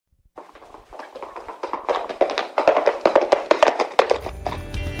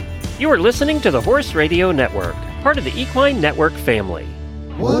You are listening to the Horse Radio Network, part of the Equine Network family.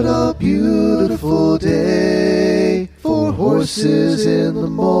 What a beautiful day for horses in the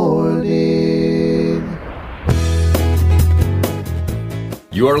morning.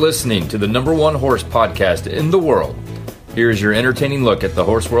 You are listening to the #1 horse podcast in the world. Here's your entertaining look at the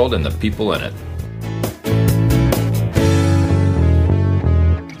horse world and the people in it.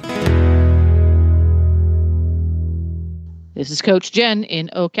 This is Coach Jen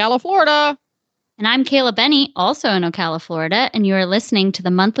in Ocala, Florida. And I'm Kayla Benny, also in Ocala, Florida, and you are listening to the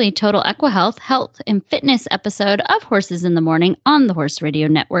monthly Total EquiHealth Health and Fitness episode of Horses in the Morning on the Horse Radio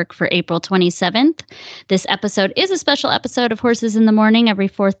Network for April 27th. This episode is a special episode of Horses in the Morning every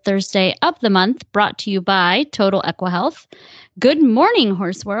fourth Thursday of the month, brought to you by Total EquiHealth. Good morning,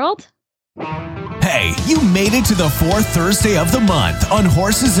 Horse World. Hey, you made it to the fourth Thursday of the month on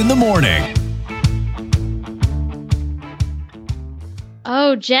Horses in the Morning.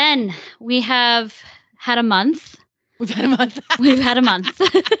 Oh, Jen, we have had a month. We've had a month. We've had a month.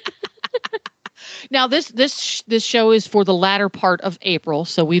 Now, this show is for the latter part of April,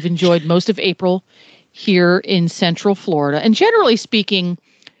 so we've enjoyed most of April here in Central Florida. And generally speaking,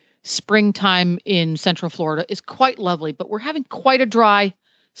 springtime in Central Florida is quite lovely, but we're having quite a dry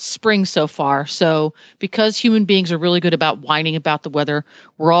spring so far. So because human beings are really good about whining about the weather,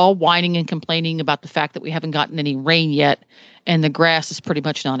 we're all whining and complaining about the fact that we haven't gotten any rain yet, and the grass is pretty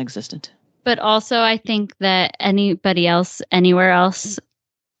much non-existent. But also, I think that anybody else, anywhere else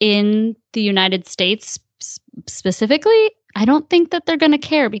in the United States specifically, I don't think that they're going to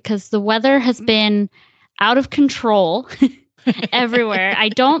care because the weather has been out of control everywhere. I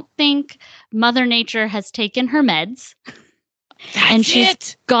don't think Mother Nature has taken her meds.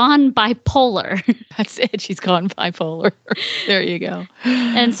 She's gone bipolar. That's it. She's gone bipolar. There you go.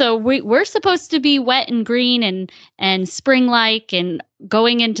 And so we're supposed to be wet and green and spring-like and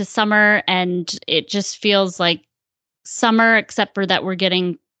going into summer, and it just feels like summer, except for that we're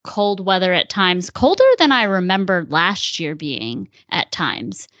getting cold weather at times, colder than I remember last year being at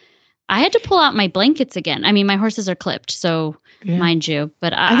times. I had to pull out my blankets again. I mean, my horses are clipped, so mind you.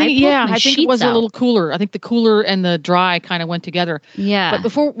 But I think it was a little cooler. I think the cooler and the dry kind of went together. Yeah. But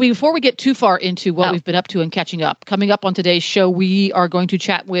before we get too far into what we've been up to and catching up, coming up on today's show, we are going to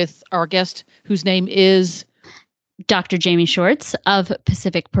chat with our guest, whose name is Dr. Jamie Shorts of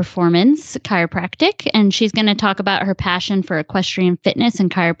Pacific Performance Chiropractic, and she's going to talk about her passion for equestrian fitness and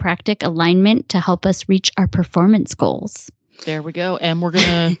chiropractic alignment to help us reach our performance goals. There we go. And we're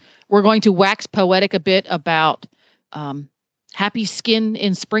going to wax poetic a bit about happy skin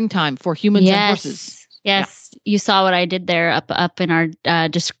in springtime for humans and horses. Yes. Yeah. You saw what I did there up in our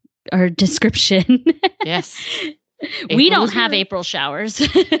description. Yes. We don't have April showers.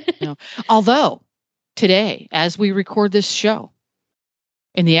 No. Although today, as we record this show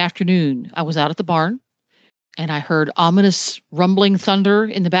in the afternoon, I was out at the barn and I heard ominous rumbling thunder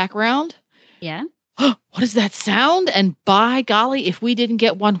in the background. Yeah. What is that sound? And by golly, if we didn't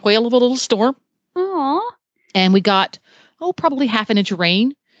get one whale of a little storm. Aww. And we got, probably half an inch of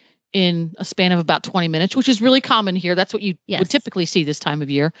rain in a span of about 20 minutes, which is really common here. That's what you would typically see this time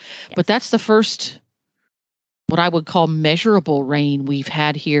of year. Yes. But that's the first, what I would call measurable rain we've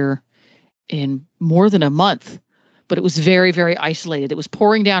had here in more than a month. But it was very, very isolated. It was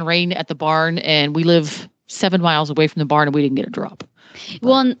pouring down rain at the barn, and we live 7 miles away from the barn, and we didn't get a drop.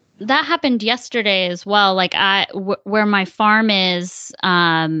 Well, that happened yesterday as well. Like where my farm is,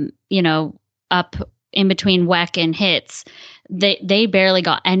 up in between WEC and HITS, they barely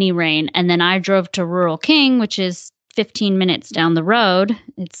got any rain. And then I drove to Rural King, which is 15 minutes down the road.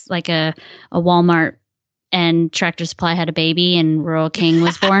 It's like a Walmart, and Tractor Supply had a baby and Rural King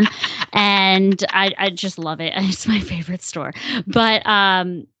was born. And I just love it. It's my favorite store. But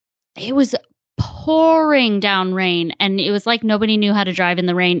it was pouring down rain, and it was like nobody knew how to drive in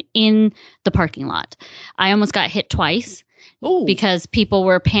the rain in the parking lot. I almost got hit twice. Ooh. Because people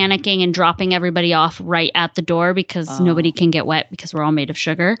were panicking and dropping everybody off right at the door because nobody can get wet because we're all made of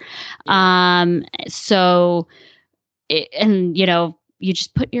sugar. Yeah. You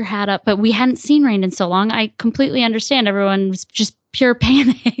just put your hat up, but we hadn't seen rain in so long. I completely understand. Everyone was just pure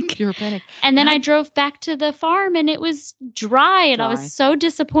panic. Pure panic. And then I drove back to the farm and it was dry and I was so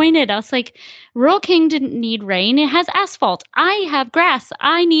disappointed. I was like, Rural King didn't need rain. It has asphalt. I have grass.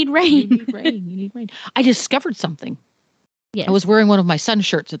 I need rain. You need rain. I discovered something. Yes. I was wearing one of my son's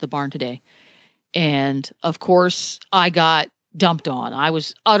shirts at the barn today. And of course, I got dumped on. I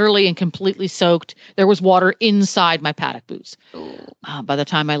was utterly and completely soaked. There was water inside my paddock boots by the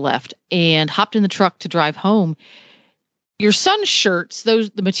time I left, and hopped in the truck to drive home. Your son's shirts, the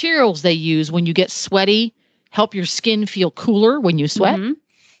materials they use when you get sweaty, help your skin feel cooler when you sweat. Mm-hmm.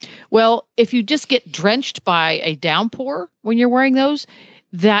 Well, if you just get drenched by a downpour when you're wearing those,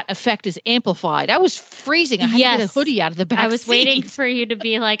 that effect is amplified. I was freezing. I had to get a hoodie out of the back I was waiting for you to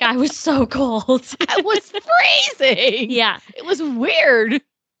be like, I was so cold. I was freezing. Yeah. It was weird.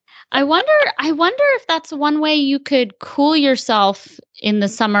 I wonder if that's one way you could cool yourself in the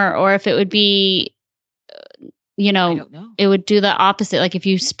summer, or if it would be, I don't know. it would do the opposite. Like if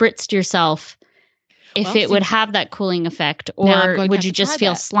you spritzed yourself, if it would have that cooling effect, or would you just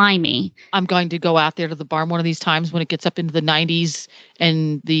feel slimy? I'm going to go out there to the barn one of these times when it gets up into the 90s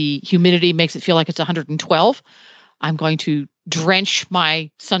and the humidity makes it feel like it's 112. I'm going to drench my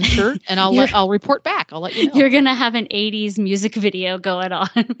sun shirt and I'll report back. I'll let you know. You're going to have an 80s music video going on.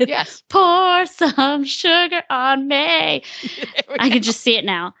 Yes. Pour some sugar on me. I can just see it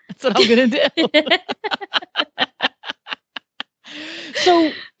now. That's what I'm going to do.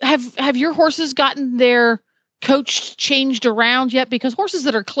 So have your horses gotten their coach changed around yet? Because horses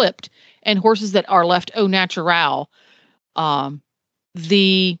that are clipped and horses that are left au naturel,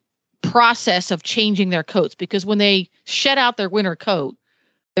 the process of changing their coats, because when they shed out their winter coat,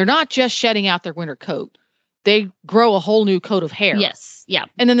 they're not just shedding out their winter coat. They grow a whole new coat of hair. Yes. Yeah.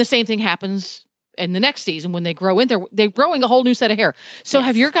 And then the same thing happens in the next season when they grow in there. They're growing a whole new set of hair. So Yes.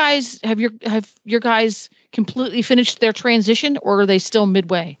 have your guys completely finished their transition, or are they still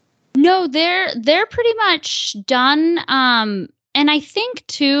midway? No, they're pretty much done. And I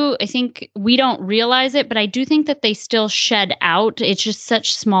think we don't realize it, but I do think that they still shed out. It's just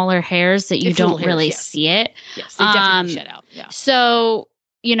such smaller hairs that you don't really see it. Yes, they definitely shed out. Yeah. So,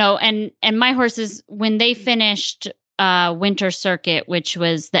 and my horses, when they finished winter circuit, which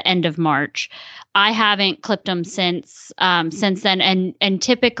was the end of March, I haven't clipped them since then. And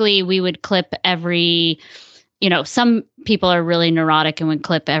typically we would clip every, some people are really neurotic and would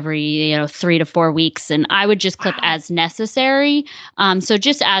clip every, 3 to 4 weeks, and I would just clip as necessary. So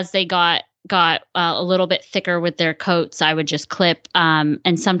just as they got a little bit thicker with their coats, I would just clip.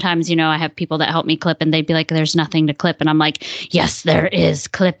 And sometimes, I have people that help me clip and they'd be like, there's nothing to clip. And I'm like, yes, there is,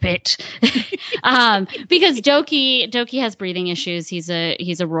 clip it. Because Doki has breathing issues. He's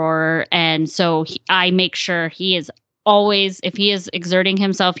a roarer. And so I make sure he is always, if he is exerting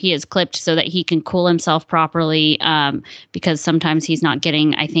himself, he is clipped so that he can cool himself properly. Because sometimes he's not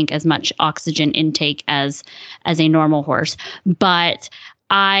getting, I think, as much oxygen intake as a normal horse. But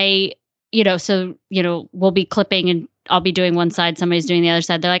we'll be clipping and I'll be doing one side, somebody's doing the other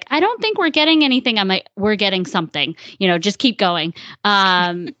side. They're like, I don't think we're getting anything. I'm like, we're getting something, just keep going.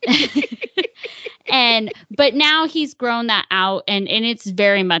 But now he's grown that out and it's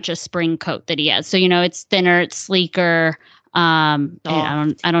very much a spring coat that he has. So, it's thinner, it's sleeker. I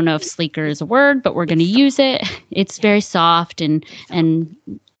don't know if sleeker is a word, but we're going to use it. It's very soft and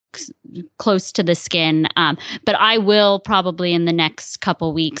close to the skin. But I will probably in the next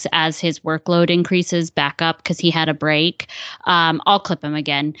couple weeks, as his workload increases back up, because he had a break, I'll clip him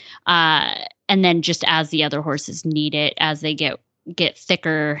again. And then just as the other horses need it, as they get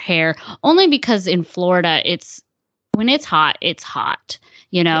thicker hair, only because in Florida, when it's hot, yes.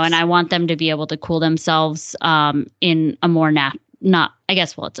 And I want them to be able to cool themselves, in a more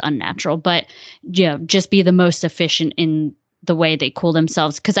it's unnatural, but just be the most efficient in the way they cool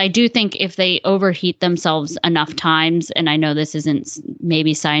themselves. Because I do think if they overheat themselves enough times, and I know this isn't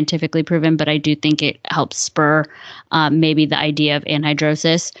maybe scientifically proven, but I do think it helps spur maybe the idea of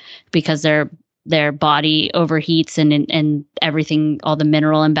anhidrosis, because their body overheats and everything, all the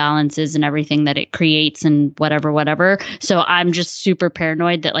mineral imbalances and everything that it creates and whatever. So I'm just super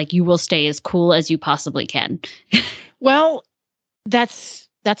paranoid that you will stay as cool as you possibly can. Well, that's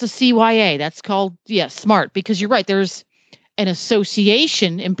a CYA. That's called, smart, because you're right. There's an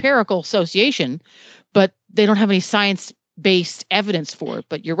empirical association, but they don't have any science-based evidence for it.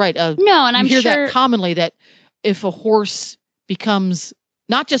 But you're right. No, and I'm sure that commonly, that if a horse becomes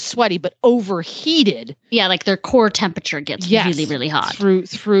not just sweaty, but overheated. Yeah, their core temperature gets really, really hot.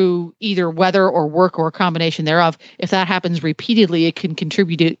 Through either weather or work or a combination thereof. If that happens repeatedly, it can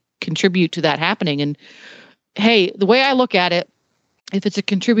contribute to that happening. And hey, the way I look at it, if it's a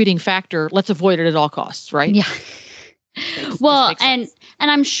contributing factor, let's avoid it at all costs, right? Yeah. Well, and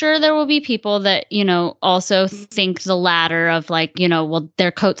I'm sure there will be people that, also think the latter of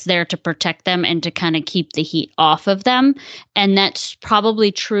their coat's there to protect them and to kind of keep the heat off of them. And that's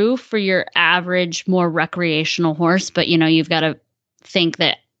probably true for your average, more recreational horse. But, you've got to think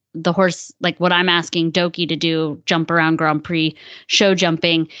that the horse, like what I'm asking Doki to do, jump around Grand Prix show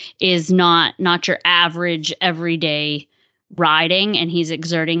jumping, is not your average everyday riding and he's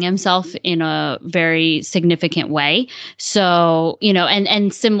exerting himself in a very significant way. So,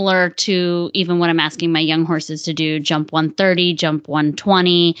 and similar to even when I'm asking my young horses to do jump 130, jump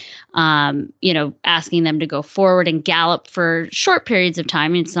 120, asking them to go forward and gallop for short periods of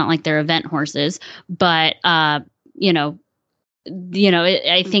time. It's not like they're event horses, but, I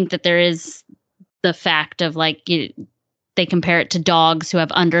think that there is the fact of like, they compare it to dogs who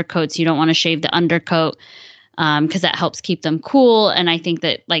have undercoats. You don't want to shave the undercoat because that helps keep them cool. And I think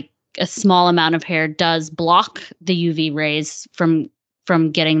that like a small amount of hair does block the UV rays from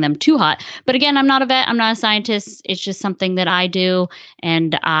getting them too hot. But again, I'm not a vet. I'm not a scientist. It's just something that I do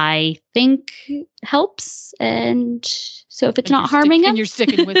and I think helps. And so if it's not harming them, you're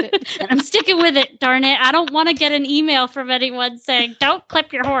sticking with it. and I'm sticking with it. Darn it. I don't want to get an email from anyone saying, don't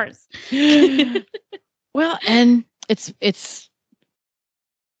clip your horse. Well, and it's,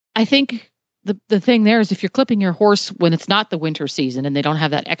 I think the thing there is if you're clipping your horse when it's not the winter season and they don't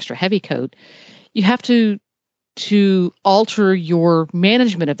have that extra heavy coat, you have to alter your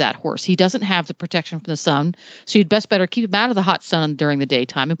management of that horse. He doesn't have the protection from the sun. So you'd better keep him out of the hot sun during the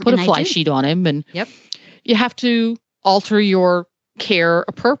daytime and put a fly sheet on him. And you have to alter your care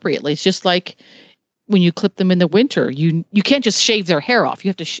appropriately. It's just like when you clip them in the winter, you can't just shave their hair off. You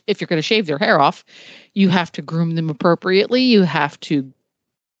have to, if you're going to shave their hair off, you have to groom them appropriately. You have to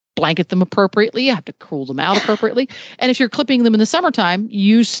blanket them appropriately. You have to cool them out appropriately. And if you're clipping them in the summertime,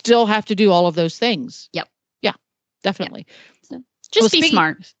 you still have to do all of those things. Yep. Yeah, definitely. Yep. So just be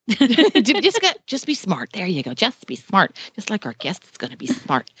smart. just be smart. There you go. Just be smart. Just like our guest is going to be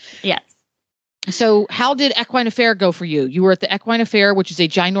smart. Yes. So how did Equine Affair go for you? You were at the Equine Affair, which is a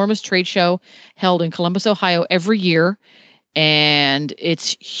ginormous trade show held in Columbus, Ohio every year. And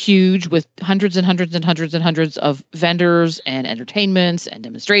it's huge with hundreds and hundreds and hundreds and hundreds of vendors and entertainments and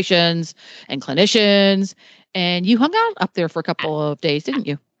demonstrations and clinicians. And you hung out up there for a couple of days, didn't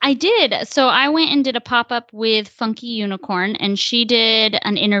you? I did. So I went and did a pop-up with Funky Unicorn, and she did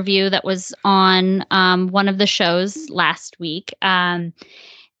an interview that was on one of the shows last week.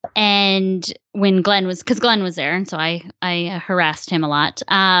 And when Glenn was there, and so I harassed him a lot.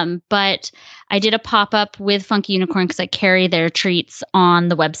 But I did a pop-up with Funky Unicorn because I carry their treats on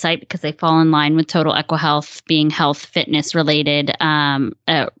the website because they fall in line with Total EquiHealth being health fitness related.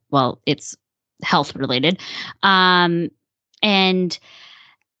 It's health related. And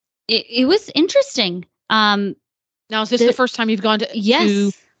it was interesting. Now, is this the first time you've gone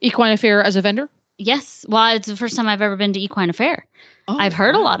to Equine Affair as a vendor? Yes. Well, it's the first time I've ever been to Equine Affair. Oh, I've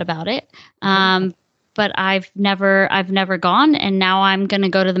heard a lot about it, but I've never gone. And now I'm going to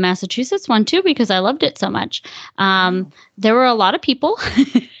go to the Massachusetts one too because I loved it so much. There were a lot of people.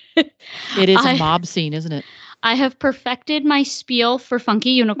 It is a mob scene, isn't it? I have perfected my spiel for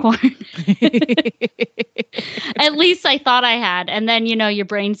Funky Unicorn. At least I thought I had. And then, your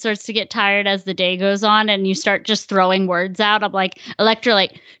brain starts to get tired as the day goes on and you start just throwing words out. I'm like,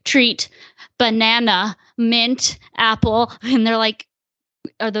 electrolyte, treat, banana, mint, apple. And they're like,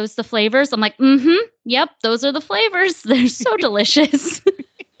 are those the flavors? I'm like, yep, those are the flavors. They're so delicious.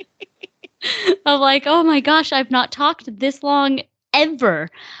 I'm like, oh my gosh, I've not talked this long ever.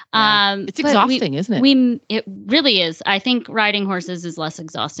 Yeah. It's exhausting, isn't it? It really is. I think riding horses is less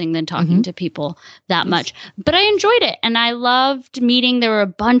exhausting than talking to people that much. But I enjoyed it, and I loved meeting. There were a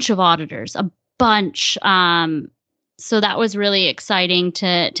bunch of auditors, a bunch. So that was really exciting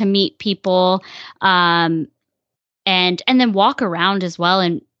to meet people, and then walk around as well,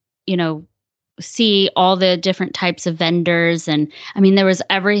 and see all the different types of vendors. And I mean, there was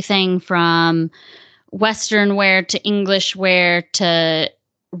everything from Western wear to English wear to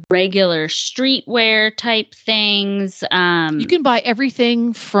regular streetwear type things. You can buy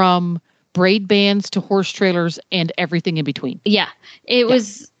everything from braid bands to horse trailers and everything in between. Yeah, it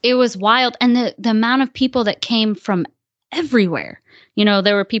was wild. And the amount of people that came from everywhere,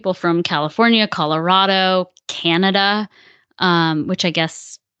 there were people from California, Colorado, Canada, which I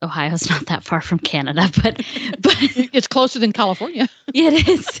guess Ohio's not that far from Canada, but it's closer than California. It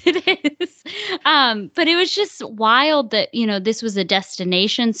is. But it was just wild that, this was a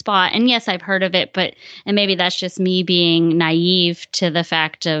destination spot. And yes, I've heard of it, and maybe that's just me being naive to the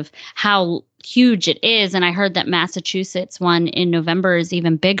fact of how huge it is. And I heard that Massachusetts one in November is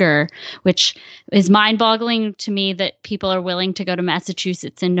even bigger, which is mind-boggling to me that people are willing to go to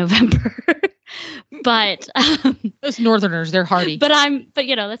Massachusetts in November. But those Northerners, they're hardy. But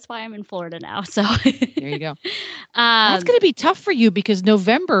that's why I'm in Florida now. So there you go. That's going to be tough for you because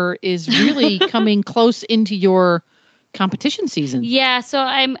November is really coming close into your competition season. Yeah, so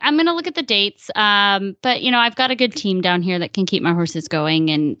I'm going to look at the dates. But I've got a good team down here that can keep my horses going,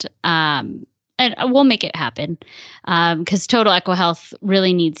 and and we'll make it happen. Because Total EquiHealth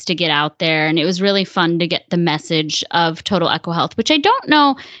really needs to get out there. And it was really fun to get the message of Total EquiHealth, which I don't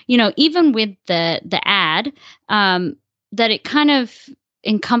know, even with the ad, that it kind of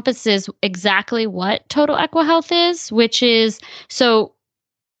encompasses exactly what Total EquiHealth is, which is, so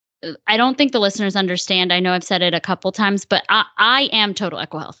I don't think the listeners understand. I know I've said it a couple times, but I am Total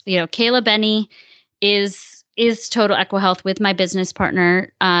EquiHealth. Kayla Benny is Total EquiHealth with my business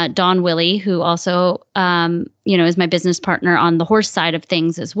partner, Dawn Willie, who also, is my business partner on the horse side of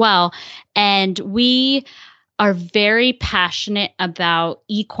things as well. And we are very passionate about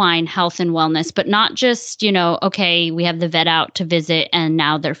equine health and wellness, but not just, okay, we have the vet out to visit and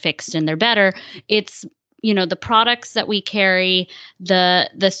now they're fixed and they're better. It's, the products that we carry,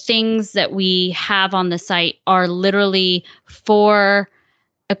 the things that we have on the site are literally for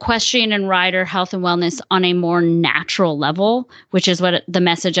equestrian and rider health and wellness on a more natural level, which is what the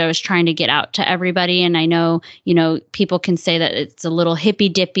message I was trying to get out to everybody. And I know, people can say that it's a little hippy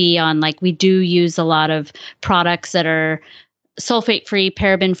dippy on, like, we do use a lot of products that are sulfate free,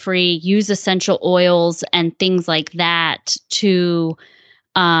 paraben free, use essential oils and things like that to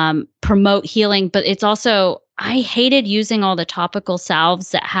promote healing. But it's also, I hated using all the topical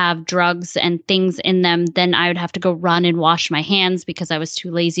salves that have drugs and things in them. Then I would have to go run and wash my hands because I was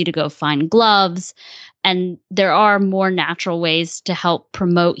too lazy to go find gloves. And there are more natural ways to help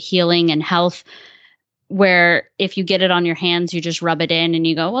promote healing and health, where if you get it on your hands, you just rub it in and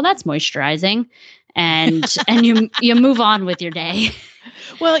you go, well, that's moisturizing. And you move on with your day.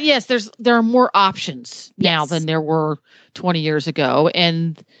 Well, yes, there are more options now than there were 20 years ago.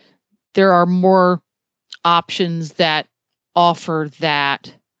 And there are more options that offer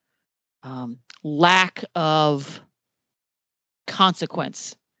that lack of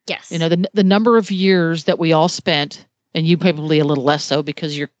consequence. Yes. The number of years that we all spent, and you probably a little less so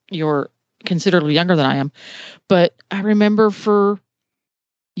because you're considerably younger than I am. But I remember for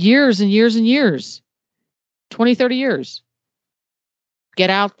years and years and years, 20, 30 years, get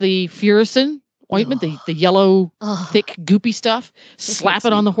out the Furacin ointment, the yellow, thick, goopy stuff, slap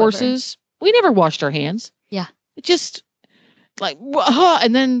it on the horses. We never washed our hands. Yeah. It just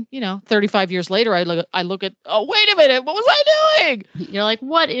and then, 35 years later, I look at, oh, wait a minute, what was I doing? You're like,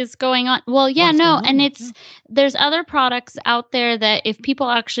 what is going on? Well, yeah, and there's other products out there that if people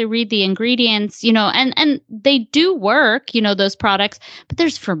actually read the ingredients, and they do work, those products, but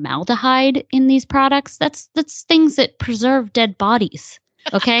there's formaldehyde in these products. That's things that preserve dead bodies.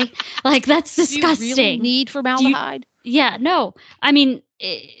 Okay. Like, that's disgusting. Do you really need formaldehyde? Yeah, no. I mean,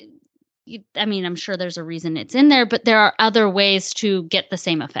 I'm sure there's a reason it's in there, but there are other ways to get the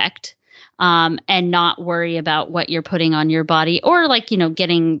same effect, and not worry about what you're putting on your body, or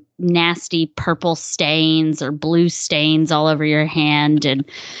getting nasty purple stains or blue stains all over your hand. And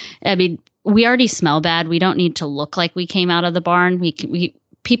I mean, we already smell bad. We don't need to look like we came out of the barn.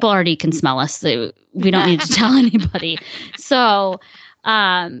 People already can smell us. We don't need to tell anybody. So,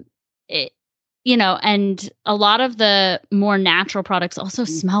 and a lot of the more natural products also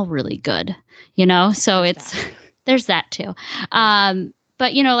smell really good, so there's that too.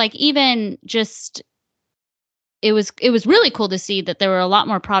 But even just, it was really cool to see that there were a lot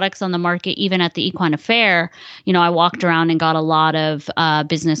more products on the market, even at the Equine Affair. I walked around and got a lot of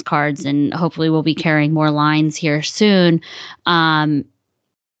business cards, and hopefully we'll be carrying more lines here soon.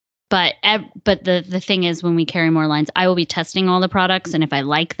 But the thing is, when we carry more lines, I will be testing all the products. And if I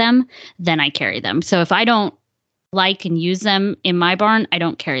like them, then I carry them. So if I don't like and use them in my barn, I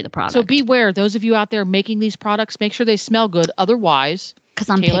don't carry the product. So beware, those of you out there making these products, make sure they smell good. Otherwise, because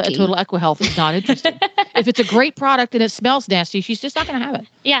I'm Kayla picky. At Total EquiHealth is not interested. If it's a great product and it smells nasty, she's just not going to have it.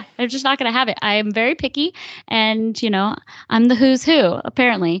 Yeah, I'm just not going to have it. I am very picky, and I'm the who's who.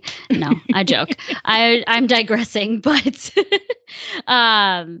 Apparently, no, I joke. I'm digressing, but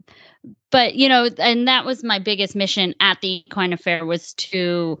and that was my biggest mission at the Equine Affair, was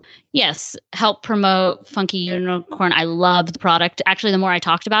to, help promote Funky Unicorn. I loved the product. Actually, the more I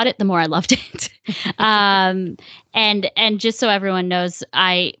talked about it, the more I loved it. And just so everyone knows,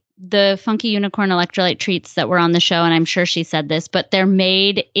 the Funky Unicorn electrolyte treats that were on the show, and I'm sure she said this, but they're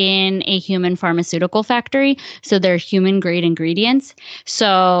made in a human pharmaceutical factory. So they're human grade ingredients.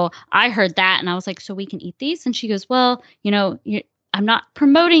 So I heard that and I was like, so we can eat these? And she goes, well, I'm not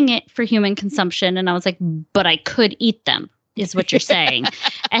promoting it for human consumption. And I was like, but I could eat them, is what you're saying.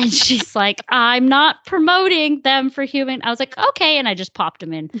 And she's like, I'm not promoting them for human. I was like, okay. And I just popped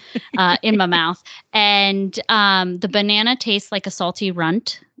them in my mouth. And the banana tastes like a salty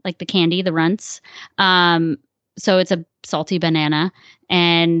runt, like the candy, the runts. So it's a salty banana,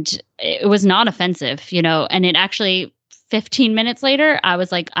 and it was not offensive, and it actually, 15 minutes later, I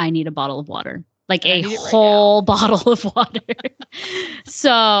was like, I need a bottle of water. like a I need it right whole bottle of water.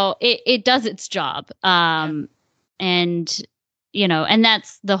 So it does its job. And, you know, and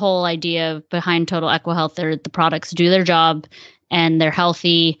that's the whole idea behind Total EquiHealth. The products do their job and they're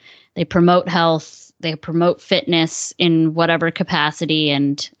healthy. They promote health. They promote fitness in whatever capacity.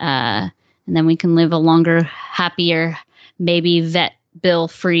 And then we can live a longer, happier, maybe vet bill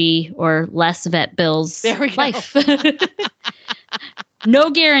free or less vet bills There we go. life.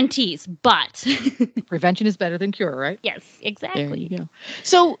 No guarantees, but Prevention is better than cure, right? yes, There exactly. you go.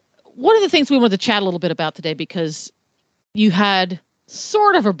 So one of the things we wanted to chat a little bit about today, because you had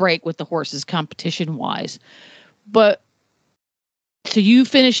sort of a break with the horses competition wise, but so you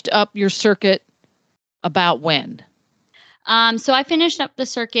finished up your circuit about when? So I finished up the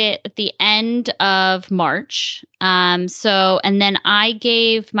circuit at the end of March. And then I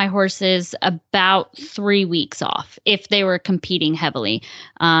gave my horses about 3 weeks off if they were competing heavily.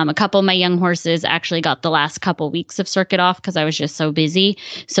 A couple of my young horses actually got the last couple weeks of circuit off because I was just so busy.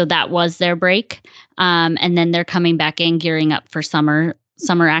 So that was their break. And then they're coming back in, gearing up for summer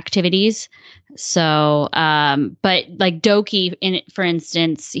activities. So, but like Doki, for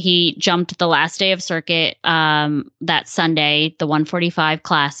instance, he jumped the last day of circuit, that Sunday, the 145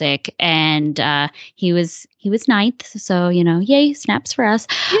 classic, and, he was ninth. So, you know, yay, snaps for us.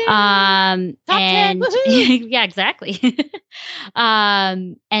 Yay! Top 10, woohoo! Yeah, exactly.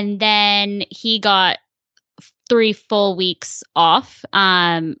 And then he got 3 full weeks off.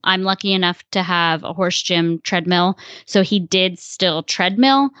 I'm lucky enough to have a horse gym treadmill. So he did still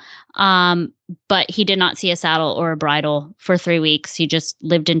treadmill, but he did not see a saddle or a bridle for 3 weeks. He just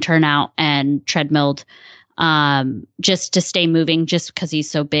lived in turnout and treadmilled, just to stay moving, just because he's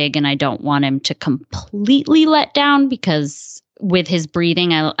so big. And I don't want him to completely let down, because with his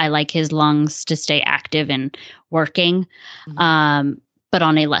breathing, I like his lungs to stay active and working, but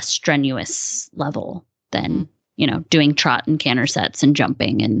on a less strenuous level than, you know, doing trot and canter sets and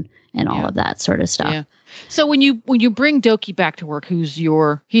jumping and all of that sort of stuff. Yeah. So when you bring Doki back to work, he's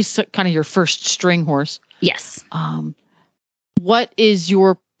kind of your first string horse. Yes. What is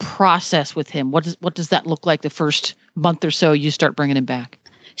your process with him? What does that look like the first month or so you start bringing him back?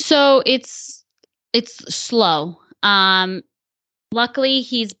 So it's slow. Luckily,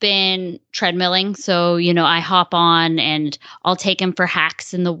 he's been treadmilling. So, you know, I hop on and I'll take him for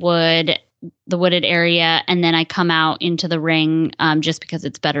hacks in the wooded area. And then I come out into the ring, just because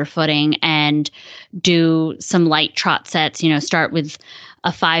it's better footing, and do some light trot sets, you know, start with a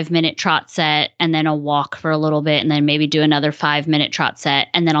 5-minute trot set and then a walk for a little bit, and then maybe do another 5-minute trot set.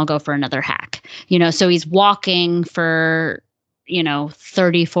 And then I'll go for another hack, you know, so he's walking for, you know,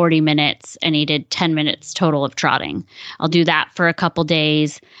 30, 40 minutes, and he did 10 minutes total of trotting. I'll do that for a couple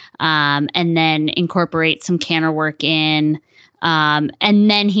days, and then incorporate some canter work in. And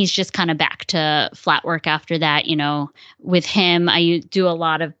then he's just kind of back to flat work after that. You know, with him, I do a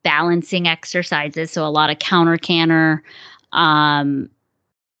lot of balancing exercises. So a lot of counter canter,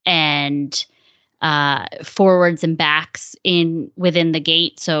 and, forwards and backs within the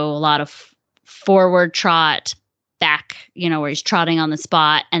gait. So a lot of forward trot, back, you know, where he's trotting on the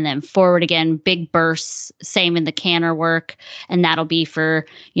spot, and then forward again, big bursts, same in the canter work. And that'll be for,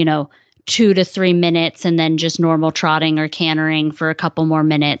 you know, 2 to 3 minutes, and then just normal trotting or cantering for a couple more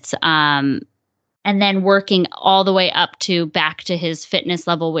minutes. And then working all the way up to back to his fitness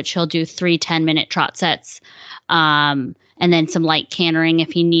level, which he'll do 3 10-minute trot sets. And then some light cantering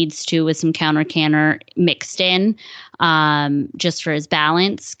if he needs to, with some counter canter mixed in, just for his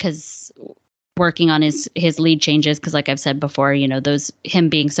balance, because working on his lead changes, because like I've said before, you know, him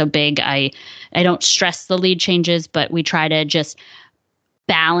being so big, I don't stress the lead changes, but we try to just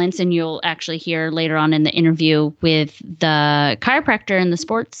balance. And you'll actually hear later on in the interview with the chiropractor and the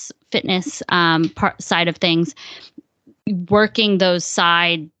sports fitness side of things, working those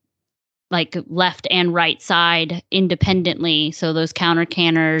side, like left and right side independently. So those counter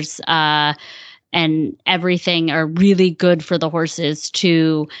canters and everything are really good for the horses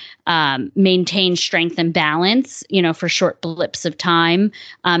to maintain strength and balance, you know, for short blips of time,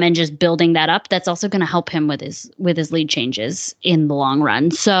 and just building that up. That's also going to help him with his lead changes in the long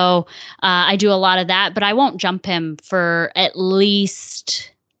run. So I do a lot of that, but I won't jump him for at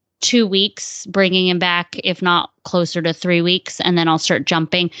least 2 weeks, bringing him back, if not closer to 3 weeks. And then I'll start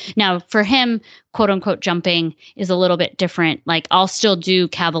jumping. Now for him, quote unquote, jumping is a little bit different. Like I'll still do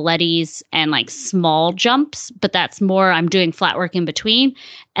cavalettis and like small jumps, but that's more, I'm doing flat work in between.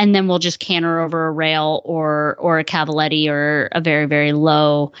 And then we'll just canter over a rail or a cavaletti or a very, very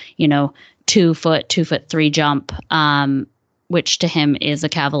low, you know, 2 foot, 2'3" jump, which to him is a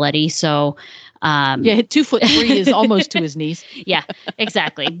cavaletti. So, 2'3" is almost to his knees. Yeah,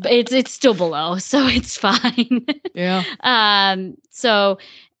 exactly. But it's still below, so it's fine. Yeah. So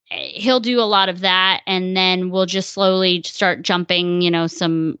he'll do a lot of that, and then we'll just slowly start jumping,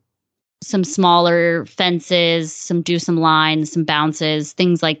 some smaller fences, do some lines, some bounces,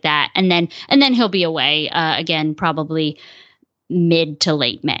 things like that. And then he'll be away again, probably mid to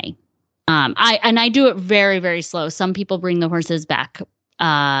late May. I do it very, very slow. Some people bring the horses back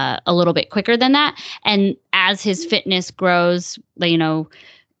a little bit quicker than that. And as his fitness grows,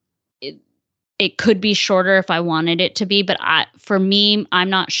 it could be shorter if I wanted it to be, but for me, I'm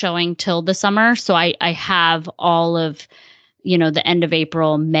not showing till the summer. So I have all of, the end of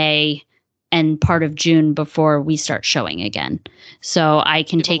April, May, and part of June before we start showing again. So I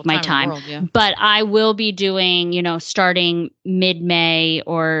can take my time. But I will be doing, starting mid-May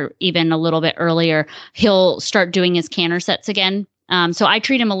or even a little bit earlier, he'll start doing his canter sets again. So I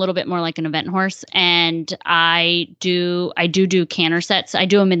treat him a little bit more like an event horse, and I do canter sets. I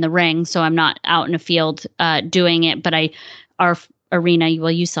do them in the ring, so I'm not out in a field doing it, but our arena,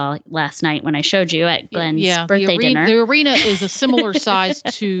 you saw last night when I showed you at Glenn's birthday dinner. The arena is a similar size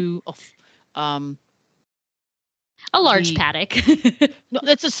to a large paddock. No,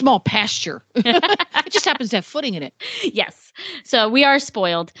 that's a small pasture. It just happens to have footing in it. Yes. So we are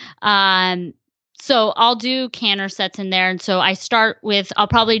spoiled. So I'll do canter sets in there. And so I'll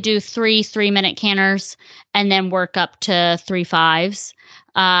probably do 3 3-minute canters and then work up to 3 5s.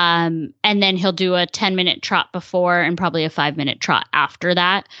 And then he'll do a 10-minute trot before and probably a 5-minute trot after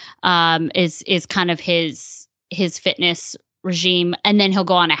that, is kind of his fitness regime. And then he'll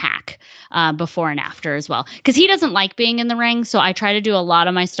go on a hack before and after as well, because he doesn't like being in the ring. So I try to do a lot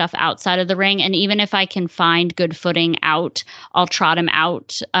of my stuff outside of the ring, and even if I can find good footing out, I'll trot him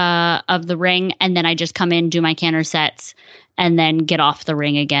out of the ring, and then I just come in, do my canter sets, and then get off the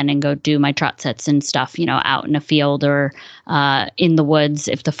ring again and go do my trot sets and stuff, out in a field or in the woods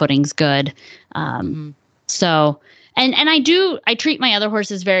if the footing's good. So And I treat my other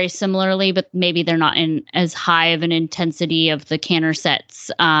horses very similarly, but maybe they're not in as high of an intensity of the canter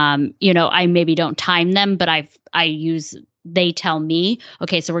sets. I maybe don't time them, but they tell me,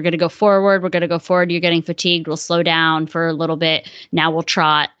 okay, so we're going to go forward. You're getting fatigued. We'll slow down for a little bit. Now we'll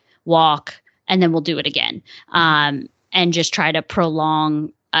trot, walk, and then we'll do it again. And just try to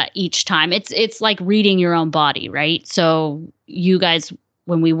prolong each time. It's like reading your own body, right? So you guys,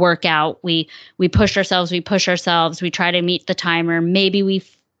 when we work out, we push ourselves, we try to meet the timer. Maybe we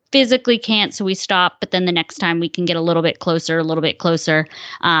physically can't, so we stop, but then the next time we can get a little bit closer,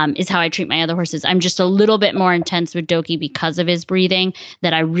 is how I treat my other horses. I'm just a little bit more intense with Doki because of his breathing,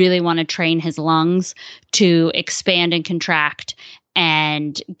 that I really want to train his lungs to expand and contract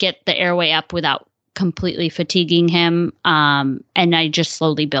and get the airway up without completely fatiguing him. And I just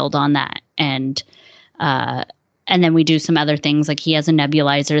slowly build on that. And then we do some other things, like he has a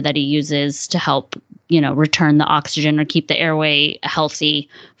nebulizer that he uses to help, return the oxygen or keep the airway healthy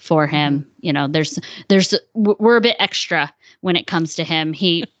for him. We're a bit extra when it comes to him.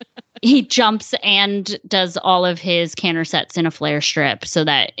 He jumps and does all of his canter sets in a flare strip so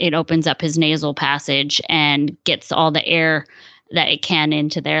that it opens up his nasal passage and gets all the air that it can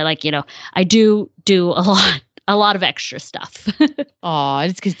into there. I do a lot of extra stuff. Oh,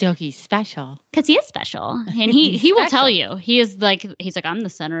 it's because Doki's special. Because he is special. And he will tell you. He's like, I'm the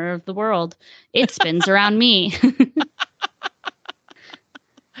center of the world. It spins around me.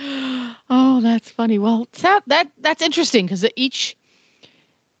 Oh, that's funny. Well, that's interesting, because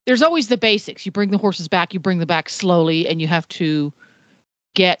there's always the basics. You bring the horses back, you bring them back slowly, and you have to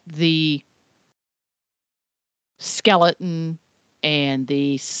get the skeleton and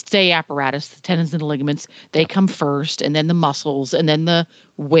the stay apparatus, the tendons and the ligaments, they come first, and then the muscles, and then the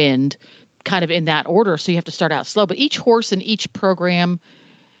wind, kind of in that order. So you have to start out slow. But each horse and each program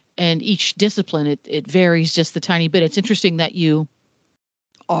and each discipline, it varies just the tiny bit. It's interesting that you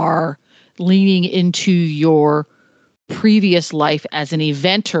are leaning into your previous life as an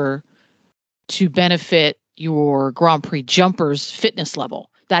eventer to benefit your Grand Prix jumpers' fitness level.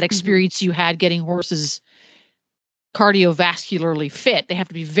 That experience you had getting horses cardiovascularly fit. They have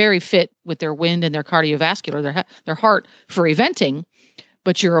to be very fit with their wind and their cardiovascular, their heart, for eventing.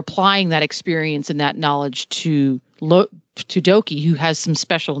 But you're applying that experience and that knowledge to Doki, who has some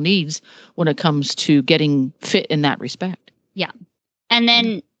special needs when it comes to getting fit in that respect. Yeah. And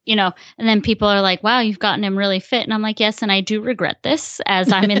then, and then people are like, wow, you've gotten him really fit. And I'm like, yes, and I do regret this as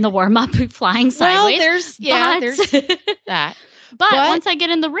I'm in the warm-up flying sideways. Well, there's that. But once I get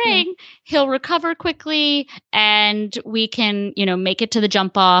in the ring, he'll recover quickly and we can, make it to the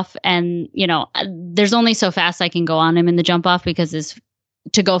jump off. And, there's only so fast I can go on him in the jump off because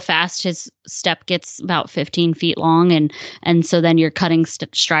to go fast, his step gets about 15 feet long. And so then you're cutting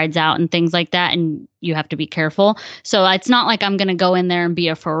strides out and things like that. And you have to be careful. So it's not like I'm going to go in there and be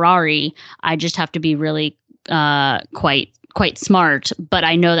a Ferrari. I just have to be really quite smart. But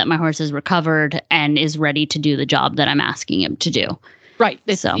I know that my horse is recovered and is ready to do the job that I'm asking him to do. Right.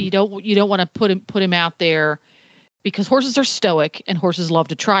 So you don't want to put him out there because horses are stoic and horses love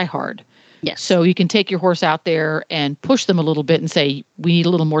to try hard. Yes. So you can take your horse out there and push them a little bit and say, we need a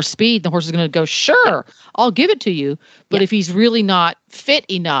little more speed. The horse is going to go, sure, I'll give it to you. But if he's really not fit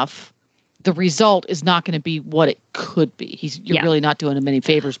enough, the result is not going to be what it could be. You're really not doing him any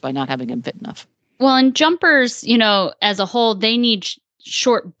favors by not having him fit enough. Well, and jumpers, as a whole, they need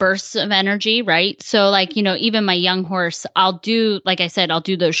short bursts of energy, right? So even my young horse, I'll do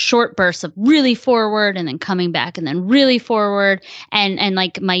those short bursts of really forward and then coming back and then really forward. And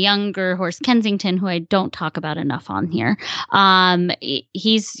like my younger horse, Kensington, who I don't talk about enough on here,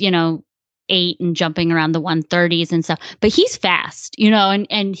 he's, 8 and jumping around the 130s and stuff, but he's fast,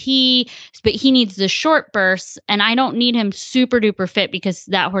 but he needs the short bursts, and I don't need him super duper fit because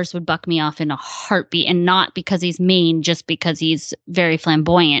that horse would buck me off in a heartbeat, and not because he's mean, just because he's very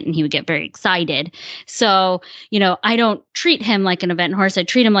flamboyant and he would get very excited. So, I don't treat him like an event horse. I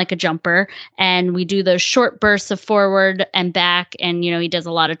treat him like a jumper, and we do those short bursts of forward and back. And, he does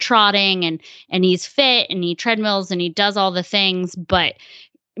a lot of trotting and he's fit and he treadmills and he does all the things, but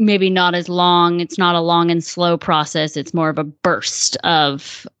maybe not as long. It's not a long and slow process. It's more of a burst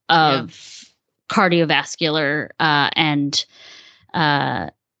of cardiovascular and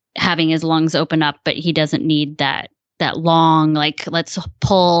having his lungs open up, but he doesn't need that long, like let's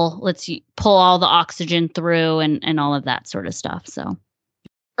pull all the oxygen through and all of that sort of stuff. So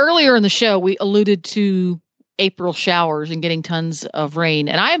earlier in the show, we alluded to April showers and getting tons of rain.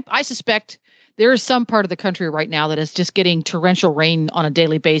 And I suspect there is some part of the country right now that is just getting torrential rain on a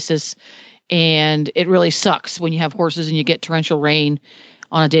daily basis. And it really sucks when you have horses and you get torrential rain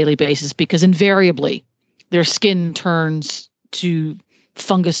on a daily basis, because invariably their skin turns to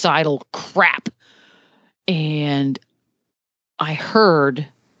fungicidal crap. And I heard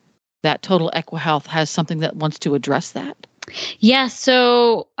that Total EquiHealth has something that wants to address that. Yeah.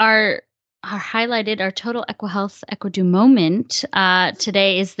 So our Total EquiHealth EquiDo moment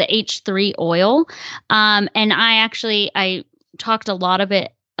today is the H3 oil. And I talked a lot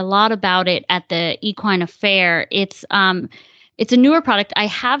about it at the Equine Affair. It's a newer product. I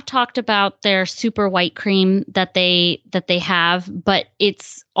have talked about their super white cream that they have, but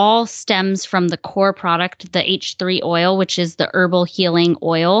it's all stems from the core product, the H3 oil, which is the herbal healing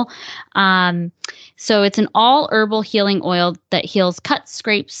oil. So it's an all herbal healing oil that heals cuts,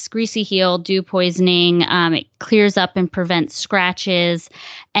 scrapes, greasy heel, dew poisoning. It clears up and prevents scratches.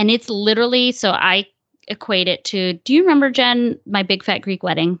 And it's literally, so I equate it to, do you remember, Jen, My Big Fat Greek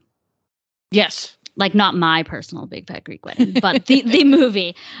Wedding? Yes. Like not my personal Big Fat Greek Wedding, but the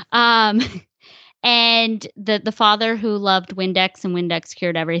movie. And the father who loved Windex and Windex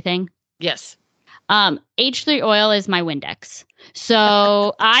cured everything. Yes. H3 oil is my Windex.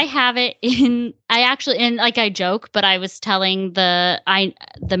 So I have it I joke, but I was telling the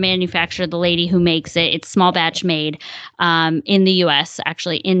manufacturer, the lady who makes it, it's small batch made, in the US,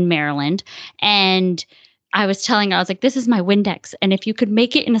 actually in Maryland. And I was telling her, I was like, this is my Windex. And if you could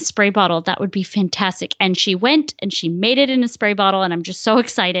make it in a spray bottle, that would be fantastic. And she went and she made it in a spray bottle. And I'm just so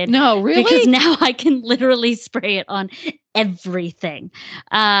excited. No, really? Because now I can literally spray it on everything.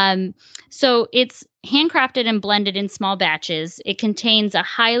 So it's handcrafted and blended in small batches. It contains a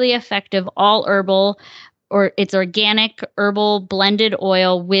highly effective all herbal, or it's organic herbal blended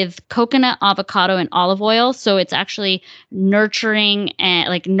oil with coconut, avocado, and olive oil. So it's actually nourishing,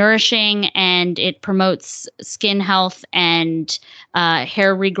 and it promotes skin health and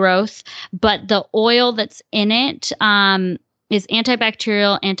hair regrowth. But the oil that's in it is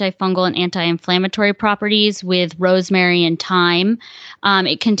antibacterial, antifungal, and anti-inflammatory properties with rosemary and thyme.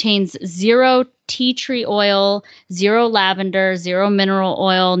 It contains 0 tea tree oil, 0 lavender, 0 mineral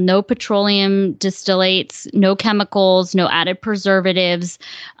oil, no petroleum distillates, no chemicals, no added preservatives.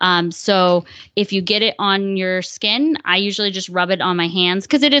 So if you get it on your skin, I usually just rub it on my hands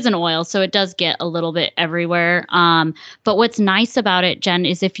because it is an oil, so it does get a little bit everywhere. But what's nice about it, Jen,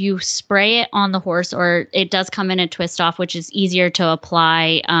 is if you spray it on the horse, or it does come in a twist off, which is easier to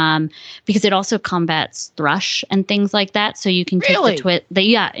apply because it also combats thrush and things like that. So you can take the twist,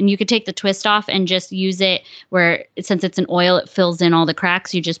 and you can take the twist off and and just use it where, since it's an oil, it fills in all the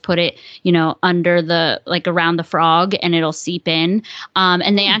cracks. You just put it, under the, like around the frog, and it'll seep in.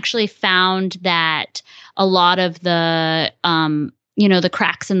 And they actually found that a lot of the, the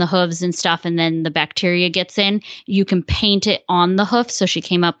cracks in the hooves and stuff, and then the bacteria gets in, you can paint it on the hoof. So she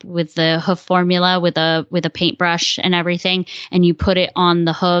came up with the hoof formula with a paintbrush and everything, and you put it on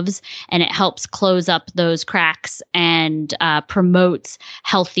the hooves, and it helps close up those cracks and promotes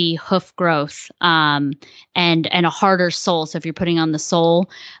healthy hoof growth and a harder sole. So if you're putting on the sole,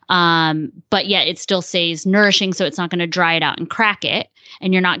 but yet it still stays nourishing, so it's not going to dry it out and crack it,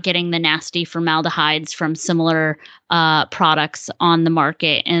 and you're not getting the nasty formaldehydes from similar products on the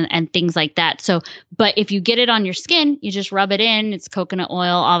market and things like that. So, but if you get it on your skin, you just rub it in. It's coconut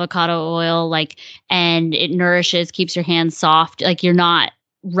oil, avocado oil, and it nourishes, keeps your hands soft. Like, you're not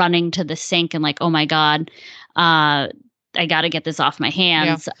running to the sink and like, oh my God, I got to get this off my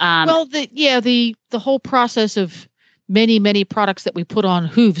hands. Yeah. The whole process of many products that we put on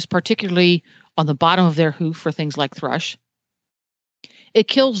hooves, particularly on the bottom of their hoof for things like thrush, it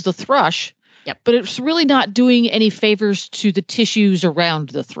kills the thrush. Yep. But it's really not doing any favors to the tissues around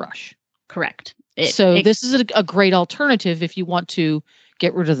the thrush. Correct. This is a great alternative if you want to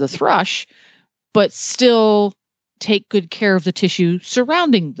get rid of the thrush, but still take good care of the tissue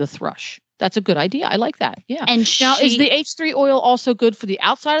surrounding the thrush. That's a good idea. I like that. Yeah. And now, is the H3 oil also good for the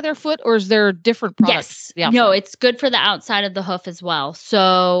outside of their foot, or is there different products? Yes. No, it's good for the outside of the hoof as well.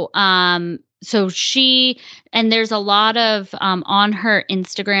 So, and there's a lot of, on her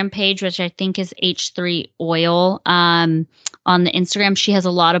Instagram page, which I think is H3 oil, on the Instagram, she has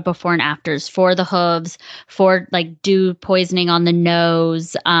a lot of before and afters for the hooves, for like dew poisoning on the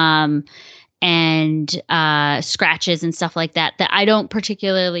nose, and scratches and stuff like that I don't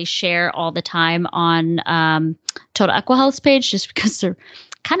particularly share all the time on Total EquiHealth's page, just because they're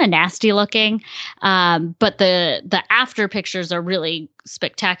kind of nasty looking. But the after pictures are really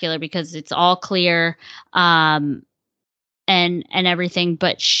spectacular because it's all clear and everything.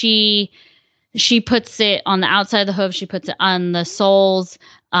 But she puts it on the outside of the hoof. She puts it on the soles.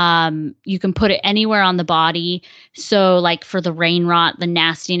 You can put it anywhere on the body. So like for the rain rot, the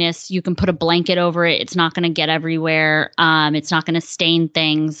nastiness, you can put a blanket over it. It's not going to get everywhere. It's not going to stain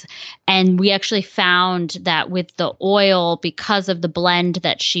things. And we actually found that with the oil, because of the blend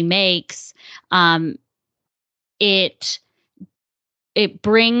that she makes, it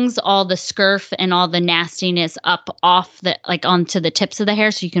brings all the scurf and all the nastiness off onto the tips of the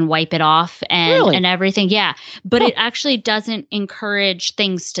hair, so you can wipe it off and everything. Yeah. But it actually doesn't encourage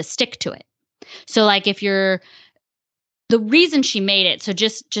things to stick to it. So like the reason she made it, so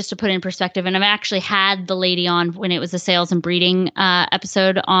just to put it in perspective, and I've actually had the lady on when it was a sales and breeding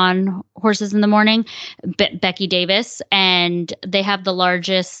episode on Horses in the Morning, Becky Davis, and they have the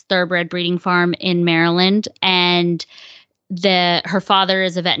largest thoroughbred breeding farm in Maryland, and her father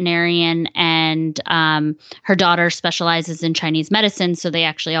is a veterinarian, and her daughter specializes in Chinese medicine. So they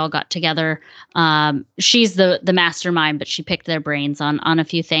actually all got together. She's the mastermind, but she picked their brains on a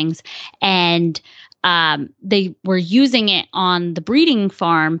few things. And they were using it on the breeding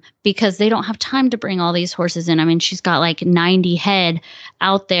farm because they don't have time to bring all these horses in. I mean, she's got like 90 head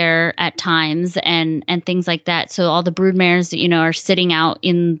out there at times and things like that. So all the brood mares, are sitting out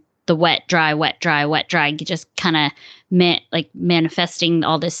in the wet, dry, just kind of manifesting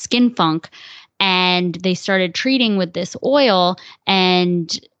all this skin funk. And they started treating with this oil,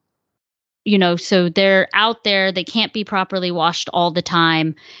 and so they're out there, they can't be properly washed all the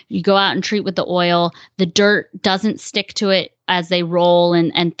time. You go out and treat with the oil, the dirt doesn't stick to it as they roll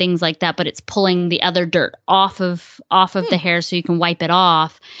and things like that, but it's pulling the other dirt off of the hair so you can wipe it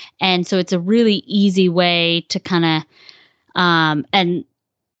off. And so it's a really easy way to kind of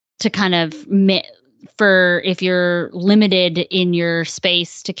for if you're limited in your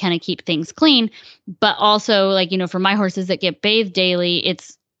space to kind of keep things clean. But also, for my horses that get bathed daily,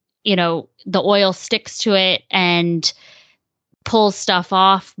 it's, the oil sticks to it and pulls stuff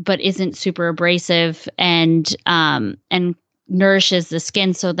off, but isn't super abrasive and nourishes the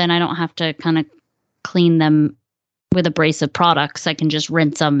skin. So then I don't have to kind of clean them with abrasive products. I can just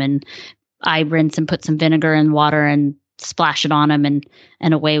rinse them, and I rinse and put some vinegar and water and splash it on them,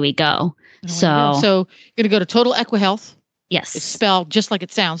 and away we go. So you're going to go to Total EquiHealth. Yes. It's spelled just like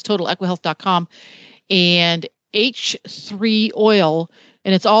it sounds, totalequihealth.com, and H3 oil,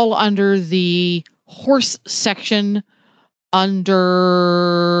 and it's all under the horse section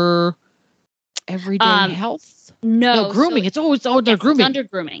under Everyday Health. No, grooming. It's under grooming. It's under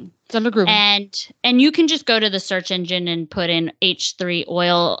grooming. It's under grooming. And you can just go to the search engine and put in H3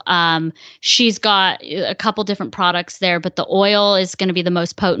 oil. She's got a couple different products there, but the oil is going to be the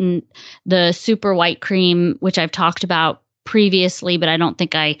most potent. The super white cream, which I've talked about previously, but I don't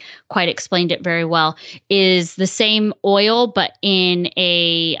think I quite explained it very well, is the same oil, but in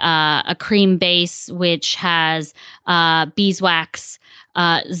a cream base, which has beeswax,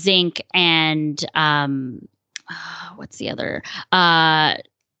 zinc, and what's the other?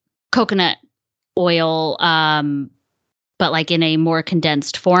 Coconut oil, but like in a more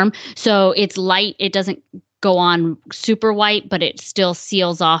condensed form. So it's light. It doesn't go on super white, but it still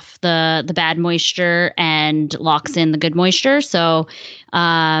seals off the bad moisture and locks in the good moisture. So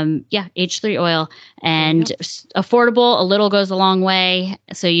H3 oil, and affordable. A little goes a long way.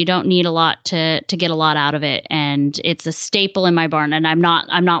 So you don't need a lot to get a lot out of it. And it's a staple in my barn. And I'm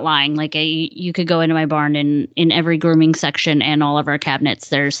not lying. Like you could go into my barn and in every grooming section and all of our cabinets,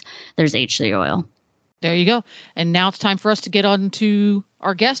 there's H3 oil. There you go. And now it's time for us to get on to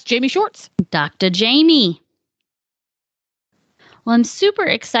our guest, Jamie Shorts. Dr. Jamie. Well, I'm super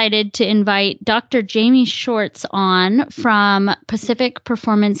excited to invite Dr. Jamie Shorts on from Pacific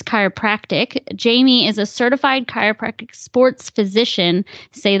Performance Chiropractic. Jamie is a certified chiropractic sports physician.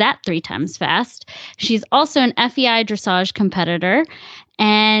 Say that 3 times fast. She's also an FEI dressage competitor,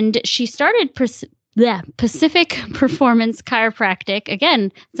 and she started Pacific Performance Chiropractic,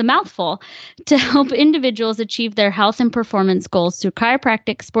 again, it's a mouthful, to help individuals achieve their health and performance goals through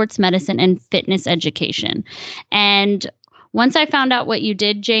chiropractic, sports medicine, and fitness education. And once I found out what you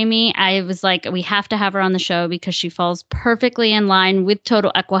did, Jamie, I was like, we have to have her on the show because she falls perfectly in line with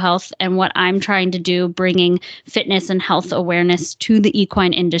Total EquiHealth and what I'm trying to do, bringing fitness and health awareness to the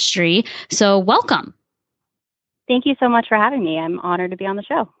equine industry. So welcome. Thank you so much for having me. I'm honored to be on the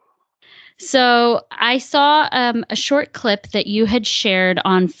show. So I saw a short clip that you had shared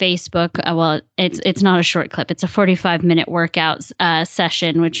on Facebook. Well, it's not a short clip. It's a 45-minute workout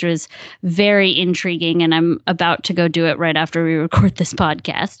session, which was very intriguing. And I'm about to go do it right after we record this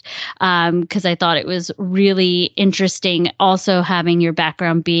podcast because I thought it was really interesting. Also having your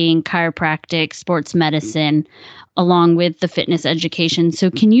background being chiropractic, sports medicine, along with the fitness education.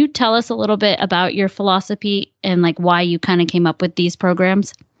 So can you tell us a little bit about your philosophy and like why you kind of came up with these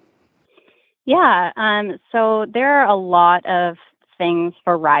programs? Yeah, so there are a lot of things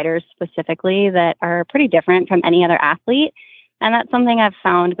for riders specifically that are pretty different from any other athlete. And that's something I've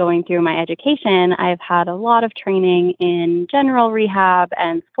found going through my education. I've had a lot of training in general rehab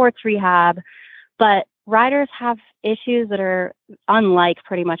and sports rehab, but riders have issues that are unlike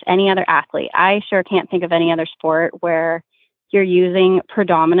pretty much any other athlete. I sure can't think of any other sport where you're using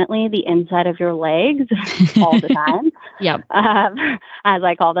predominantly the inside of your legs all the time. Yep. As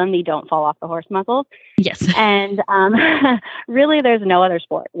I call them, the don't fall off the horse muscles. Yes. And really, there's no other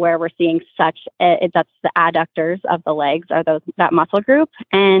sport where we're seeing that's the adductors of the legs are that muscle group.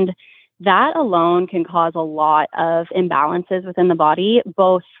 And that alone can cause a lot of imbalances within the body,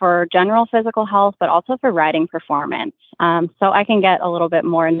 both for general physical health, but also for riding performance. So I can get a little bit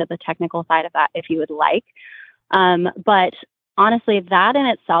more into the technical side of that if you would like. But honestly, that in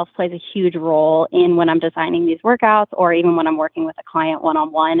itself plays a huge role in when I'm designing these workouts or even when I'm working with a client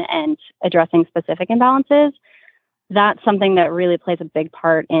one-on-one and addressing specific imbalances. That's something that really plays a big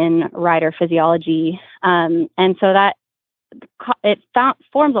part in rider physiology. And so that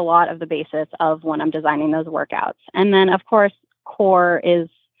forms a lot of the basis of when I'm designing those workouts. And then, of course, core is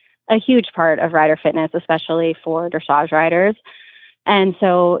a huge part of rider fitness, especially for dressage riders. And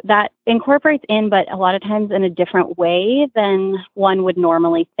so that incorporates in, but a lot of times in a different way than one would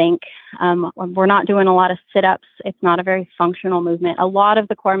normally think. We're not doing a lot of sit-ups. It's not a very functional movement. A lot of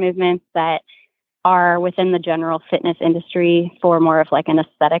the core movements that are within the general fitness industry for more of like an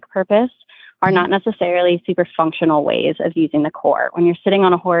aesthetic purpose are not necessarily super functional ways of using the core. When you're sitting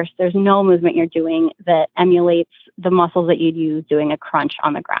on a horse, there's no movement you're doing that emulates the muscles that you'd use doing a crunch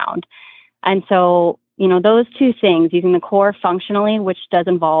on the ground. And so, those two things, using the core functionally, which does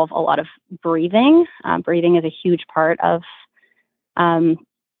involve a lot of breathing. Breathing is a huge part of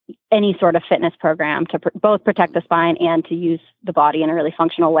any sort of fitness program to both protect the spine and to use the body in a really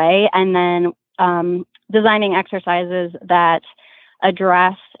functional way. And then designing exercises that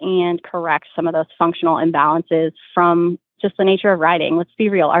address and correct some of those functional imbalances from just the nature of riding. Let's be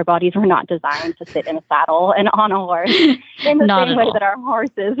real. Our bodies were not designed to sit in a saddle and on a horse in the same way that our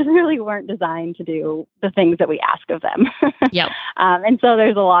horses really weren't designed to do the things that we ask of them. Yep. And so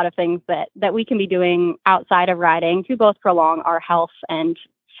there's a lot of things that we can be doing outside of riding to both prolong our health and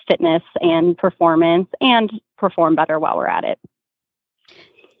fitness and performance and perform better while we're at it.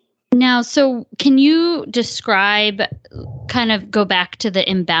 Now, so can you describe, kind of go back to the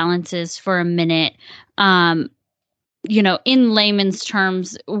imbalances for a minute? In layman's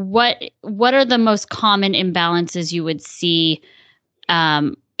terms, what are the most common imbalances you would see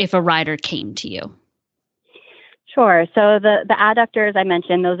if a rider came to you? Sure. So the adductors I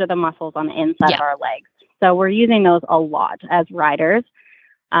mentioned, those are the muscles on the inside of our legs. So we're using those a lot as riders.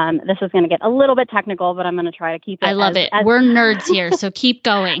 This is going to get a little bit technical, but I'm going to try to keep it. I love it. We're nerds here, so keep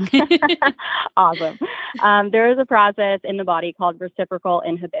going. Awesome. There is a process in the body called reciprocal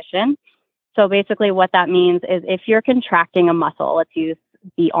inhibition. So basically what that means is if you're contracting a muscle, let's use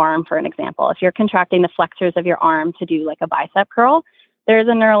the arm for an example. If you're contracting the flexors of your arm to do like a bicep curl, there's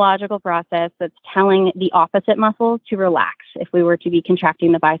a neurological process that's telling the opposite muscles to relax. If we were to be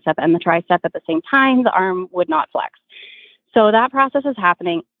contracting the bicep and the tricep at the same time, the arm would not flex. So that process is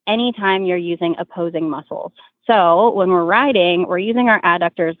happening anytime you're using opposing muscles. So when we're riding, we're using our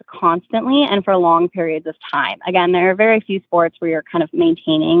adductors constantly and for long periods of time. Again, there are very few sports where you're kind of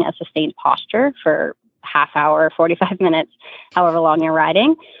maintaining a sustained posture for half hour, 45 minutes, however long you're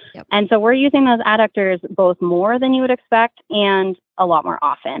riding. Yep. And so we're using those adductors both more than you would expect and a lot more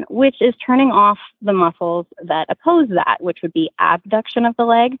often, which is turning off the muscles that oppose that, which would be abduction of the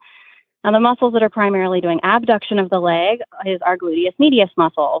leg. Now, the muscles that are primarily doing abduction of the leg is our gluteus medius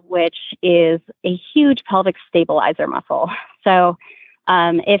muscle, which is a huge pelvic stabilizer muscle. So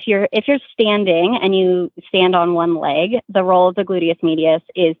if you're standing and you stand on one leg, the role of the gluteus medius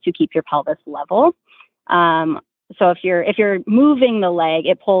is to keep your pelvis level. So if you're moving the leg,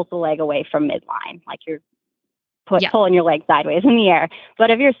 it pulls the leg away from midline, like you're pulling your leg sideways in the air. But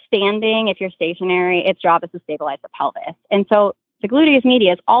if you're standing, if you're stationary, its job is to stabilize the pelvis. And so the gluteus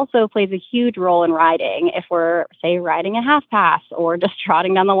medius also plays a huge role in riding. If we're, say, riding a half pass or just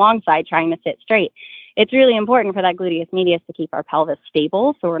trotting down the long side trying to sit straight, it's really important for that gluteus medius to keep our pelvis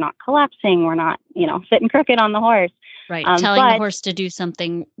stable so we're not collapsing, we're not, sitting crooked on the horse. Right, telling the horse to do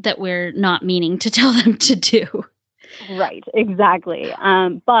something that we're not meaning to tell them to do. Right, exactly.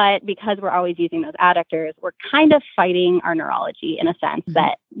 But because we're always using those adductors, we're kind of fighting our neurology in a sense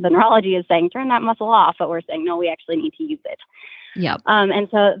that the neurology is saying, turn that muscle off, but we're saying, no, we actually need to use it. Yep. And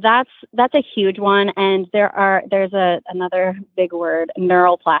so that's a huge one. And there's another big word,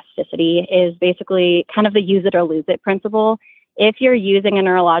 neuroplasticity, is basically kind of the use it or lose it principle. If you're using a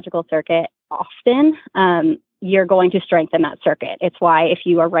neurological circuit often, you're going to strengthen that circuit. It's why if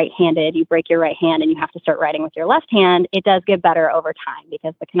you are right-handed, you break your right hand and you have to start riding with your left hand, it does get better over time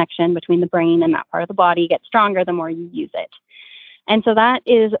because the connection between the brain and that part of the body gets stronger the more you use it. And so that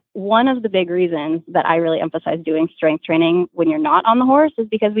is one of the big reasons that I really emphasize doing strength training when you're not on the horse, is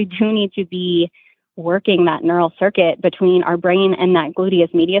because we do need to be working that neural circuit between our brain and that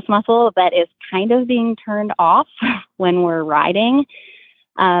gluteus medius muscle that is kind of being turned off when we're riding.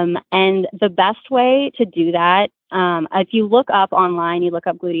 And the best way to do that, if you look up online, you look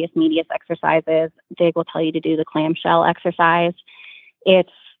up gluteus medius exercises, Dig will tell you to do the clamshell exercise. It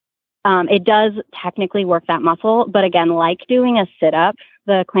does technically work that muscle, but again, like doing a sit-up,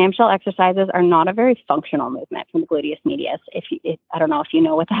 the clamshell exercises are not a very functional movement from the gluteus medius. I don't know if you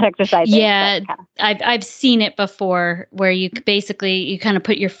know what that exercise is. Yeah, I've seen it before, where you basically, you kind of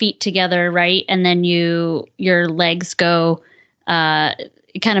put your feet together, right? And then your legs go,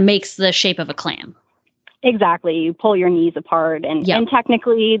 it kind of makes the shape of a clam. Exactly. You pull your knees apart and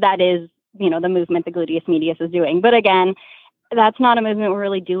technically that is, the movement the gluteus medius is doing. But again, that's not a movement we're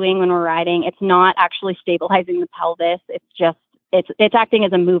really doing when we're riding. It's not actually stabilizing the pelvis. It's just, it's acting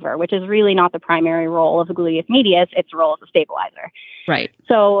as a mover, which is really not the primary role of the gluteus medius. Its role as a stabilizer. Right.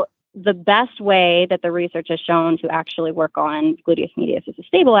 So the best way that the research has shown to actually work on gluteus medius as a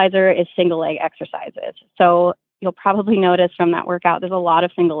stabilizer is single leg exercises. So you'll probably notice from that workout, there's a lot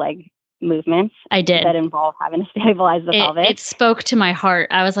of single leg movements. I did. That involve having to stabilize the pelvis. It spoke to my heart.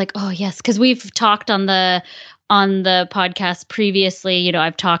 I was like, oh yes, because we've talked on the podcast previously,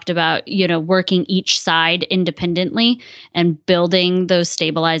 I've talked about, working each side independently and building those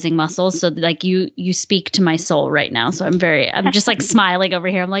stabilizing muscles. So like you speak to my soul right now. So I'm just like smiling over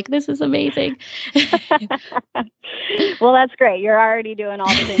here. I'm like, this is amazing. Well, that's great. You're already doing all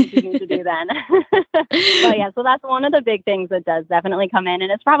the things you need to do then. But yeah, so that's one of the big things that does definitely come in.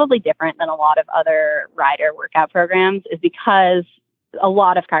 And it's probably different than a lot of other rider workout programs, is because a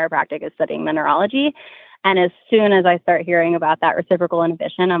lot of chiropractic is studying the neurology. And as soon as I start hearing about that reciprocal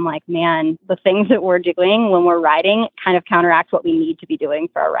inhibition, I'm like, man, the things that we're doing when we're riding kind of counteract what we need to be doing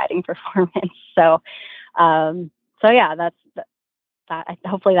for our riding performance. So yeah, that's that.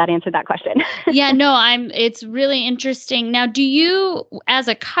 Hopefully that answered that question. Yeah, no, it's really interesting. Now, do you, as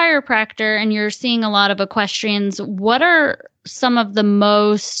a chiropractor, and you're seeing a lot of equestrians, what are some of the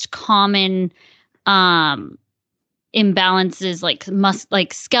most common imbalances,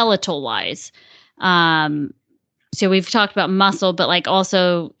 like skeletal wise? So we've talked about muscle, but like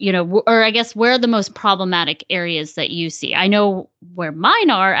also, or I guess where are the most problematic areas that you see? I know where mine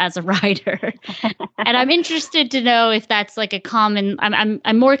are as a rider, and I'm interested to know if that's like a common.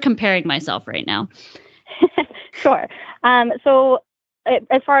 I'm more comparing myself right now. Sure. So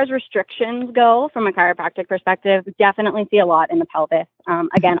as far as restrictions go, from a chiropractic perspective, definitely see a lot in the pelvis.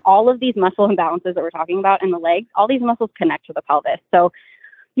 Again, all of these muscle imbalances that we're talking about in the legs, all these muscles connect to the pelvis. So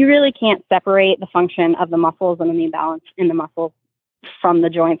you really can't separate the function of the muscles and the imbalance in the muscles from the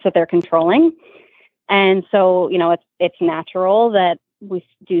joints that they're controlling. And so, it's natural that we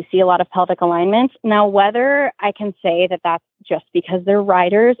do see a lot of pelvic alignments. Now, whether I can say that that's just because they're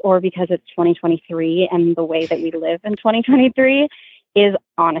riders or because it's 2023 and the way that we live in 2023 is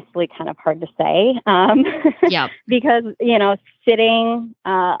honestly kind of hard to say. Yeah. Because, sitting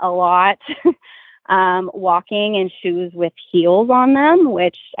a lot, walking in shoes with heels on them,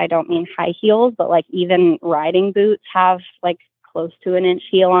 which I don't mean high heels, but like even riding boots have like close to an inch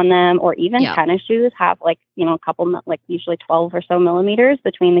heel on them, or even tennis shoes have like, a couple, like usually 12 or so millimeters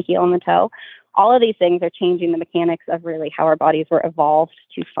between the heel and the toe. All of these things are changing the mechanics of really how our bodies were evolved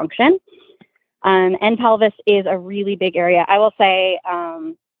to function. And pelvis is a really big area. I will say,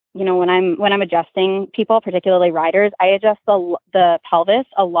 when I'm adjusting people, particularly riders, I adjust the pelvis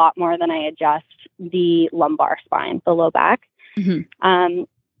a lot more than I adjust the lumbar spine, the low back. Mm-hmm.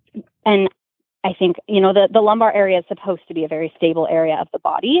 And I think, the lumbar area is supposed to be a very stable area of the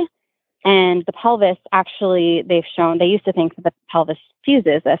body. And the pelvis, actually, they used to think that the pelvis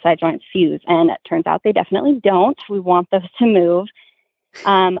fuses, the SI joints fuse. And it turns out they definitely don't. We want those to move.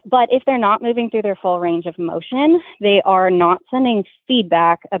 But if they're not moving through their full range of motion, they are not sending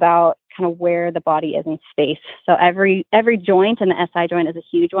feedback about kind of where the body is in space. So every joint, and the SI joint is a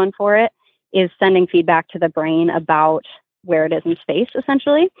huge one for it, is sending feedback to the brain about where it is in space,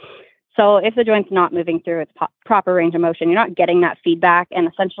 essentially. So if the joint's not moving through its proper range of motion, you're not getting that feedback, and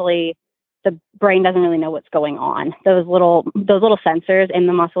essentially the brain doesn't really know what's going on. Those little sensors in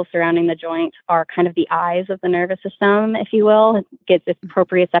the muscles surrounding the joint are kind of the eyes of the nervous system, if you will. It gets its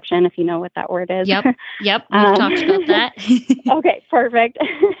proprioception, if you know what that word is. Yep. We've talked about that. Okay, perfect.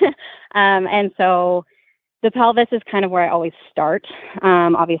 And so the pelvis is kind of where I always start,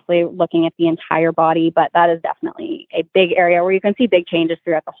 obviously looking at the entire body, but that is definitely a big area where you can see big changes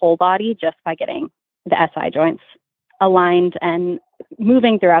throughout the whole body just by getting the SI joints aligned and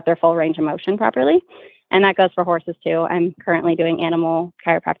moving throughout their full range of motion properly. And that goes for horses too. I'm currently doing animal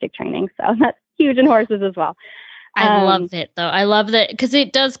chiropractic training, so that's huge in horses as well. I love it though. I love that because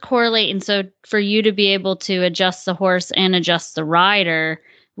it does correlate. And so for you to be able to adjust the horse and adjust the rider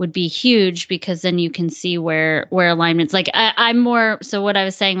would be huge, because then you can see where alignments, like I'm more, so what I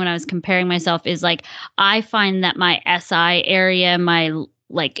was saying when I was comparing myself is like, I find that my SI area,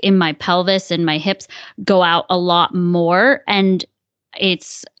 like in my pelvis and my hips go out a lot more. And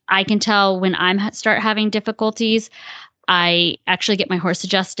I can tell when start having difficulties, I actually get my horse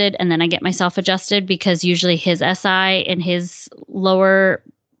adjusted and then I get myself adjusted, because usually his SI and his lower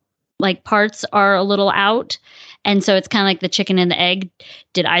like parts are a little out. And so it's kind of like the chicken and the egg.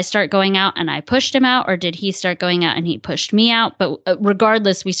 Did I start going out and I pushed him out, or did he start going out and he pushed me out? But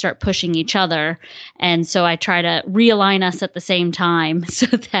regardless, we start pushing each other. And so I try to realign us at the same time so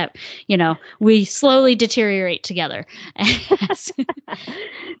that, we slowly deteriorate together.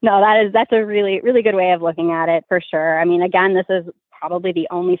 No, that's a really, really good way of looking at it, for sure. I mean, again, this is probably the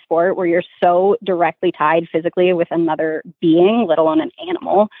only sport where you're so directly tied physically with another being, let alone an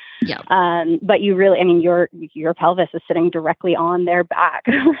animal. Yeah. But you really, I mean, your pelvis is sitting directly on their back.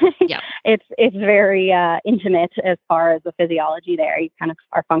 Yeah. It's very intimate as far as the physiology there. You kind of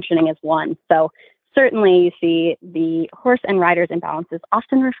are functioning as one. So certainly you see the horse and rider's imbalances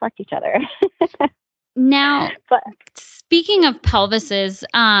often reflect each other. Now, speaking of pelvises,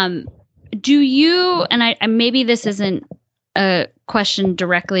 do you, and I maybe this isn't a question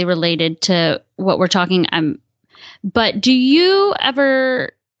directly related to what we're talking, but do you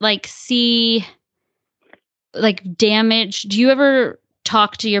ever see damage? Do you ever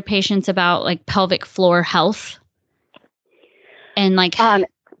talk to your patients about pelvic floor health? And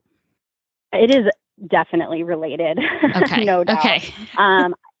it is definitely related. Okay. No doubt. Okay.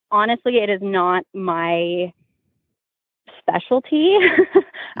 Honestly, it is not my specialty,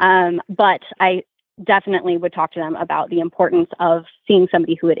 but I definitely would talk to them about the importance of seeing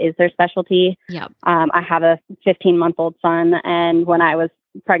somebody who it is their specialty. Yeah. I have a 15-month-old son, and when I was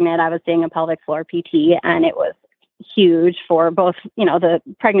pregnant, I was seeing a pelvic floor PT, and it was huge for both, the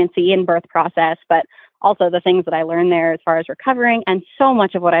pregnancy and birth process, but also the things that I learned there as far as recovering. And so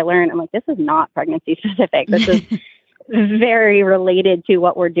much of what I learned, I'm like, this is not pregnancy specific. This is very related to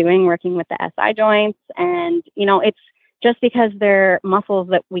what we're doing, working with the SI joints. And, it's just because they're muscles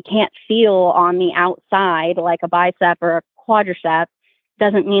that we can't feel on the outside, like a bicep or a quadricep,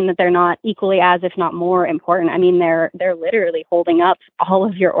 doesn't mean that they're not equally as, if not more important. I mean, they're literally holding up all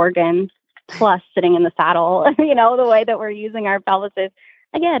of your organs, plus sitting in the saddle. The way that we're using our pelvises,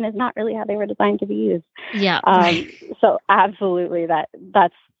 again, is not really how they were designed to be used. Yeah. So absolutely,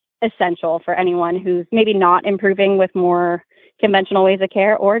 that's essential for anyone who's maybe not improving with more conventional ways of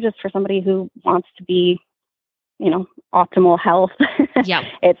care, or just for somebody who wants to be, optimal health. Yeah.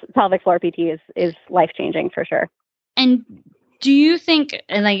 It's pelvic floor PT is life-changing for sure. And do you think,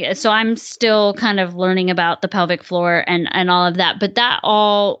 so I'm still kind of learning about the pelvic floor and all of that, but that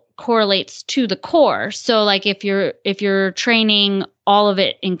all correlates to the core. So like if you're training all of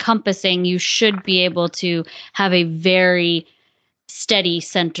it encompassing, you should be able to have a very steady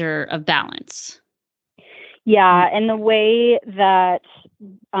center of balance. Yeah. And the way that,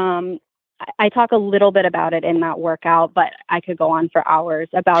 I talk a little bit about it in that workout, but I could go on for hours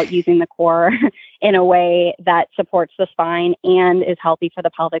about using the core in a way that supports the spine and is healthy for the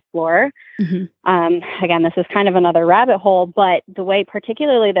pelvic floor. Mm-hmm. Again, this is kind of another rabbit hole, but the way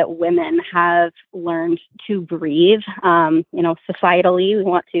particularly that women have learned to breathe, societally, we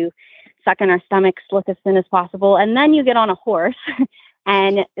want to suck in our stomachs, look as thin as possible. And then you get on a horse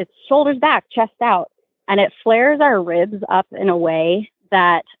and it's shoulders back, chest out, and it flares our ribs up in a way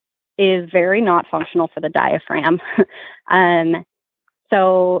that is very not functional for the diaphragm.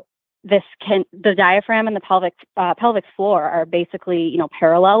 So the diaphragm and the pelvic floor are basically,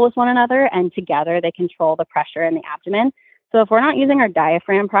 parallel with one another, and together they control the pressure in the abdomen. So if we're not using our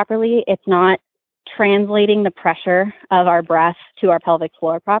diaphragm properly, it's not translating the pressure of our breath to our pelvic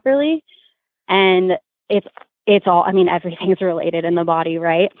floor properly. And it's all, everything's related in the body,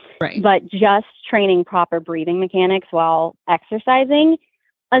 right? Right. But just training proper breathing mechanics while exercising,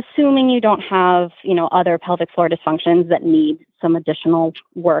 assuming you don't have, other pelvic floor dysfunctions that need some additional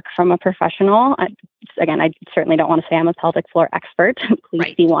work from a professional. I certainly don't want to say I'm a pelvic floor expert.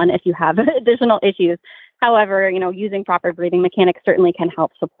 Please see one if you have additional issues. However, using proper breathing mechanics certainly can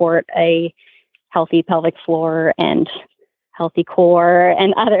help support a healthy pelvic floor and healthy core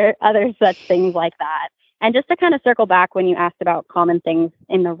and other such things like that. And just to kind of circle back when you asked about common things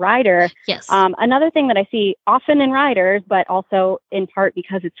in the rider, yes. Another thing that I see often in riders, but also in part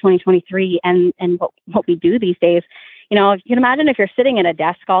because it's 2023 and what we do these days, if you can imagine if you're sitting at a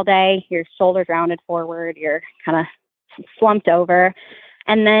desk all day, your shoulders rounded forward, you're kind of slumped over,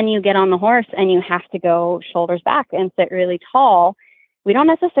 and then you get on the horse and you have to go shoulders back and sit really tall. We don't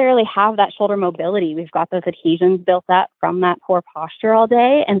necessarily have that shoulder mobility. We've got those adhesions built up from that poor posture all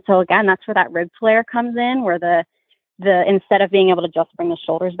day. And so again, that's where that rib flare comes in, where the instead of being able to just bring the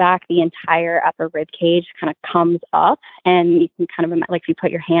shoulders back, the entire upper rib cage kind of comes up, and you can kind of, like if you put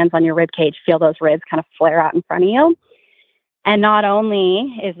your hands on your rib cage, feel those ribs kind of flare out in front of you. And not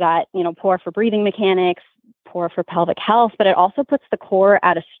only is that, poor for breathing mechanics, poor for pelvic health, but it also puts the core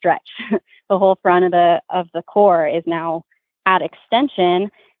at a stretch. The whole front of the core is now at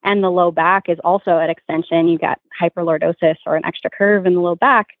extension, and the low back is also at extension. You got hyperlordosis or an extra curve in the low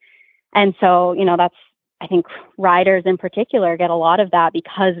back. And so, that's, I think riders in particular get a lot of that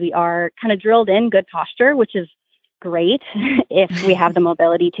because we are kind of drilled in good posture, which is great if we have the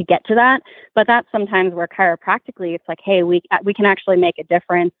mobility to get to that. But that's sometimes where chiropractically it's like, hey, we can actually make a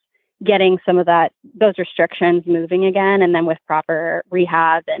difference getting some of those restrictions moving again. And then with proper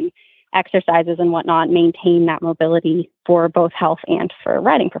rehab and exercises and whatnot, maintain that mobility for both health and for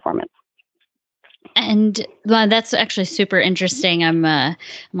riding performance. And that's actually super interesting. I'm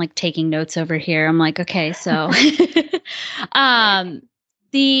like taking notes over here. I'm like, okay, so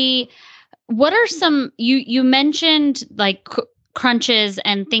what are some, you mentioned like crunches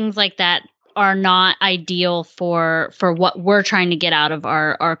and things like that are not ideal for what we're trying to get out of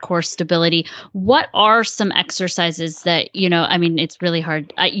our core stability. What are some exercises that, it's really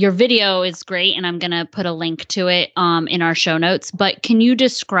hard. Your video is great, and I'm going to put a link to it in our show notes, but can you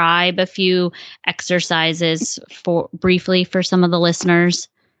describe a few exercises briefly for some of the listeners?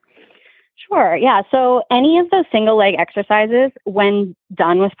 Sure. Yeah. So any of those single leg exercises, when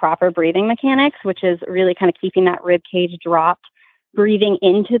done with proper breathing mechanics, which is really kind of keeping that rib cage dropped, breathing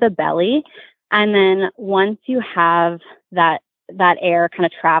into the belly. And then once you have that air kind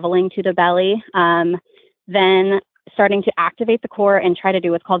of traveling to the belly, then starting to activate the core and try to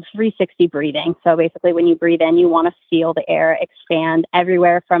do what's called 360 breathing. So basically when you breathe in, you want to feel the air expand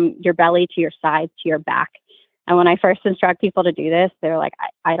everywhere from your belly to your sides to your back. And when I first instruct people to do this, they're like,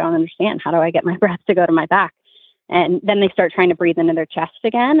 I don't understand. How do I get my breath to go to my back? And then they start trying to breathe into their chest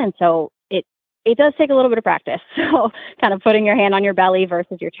again. And so it does take a little bit of practice. So kind of putting your hand on your belly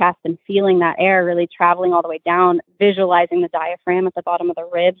versus your chest and feeling that air really traveling all the way down, visualizing the diaphragm at the bottom of the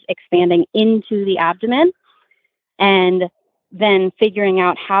ribs, expanding into the abdomen, and then figuring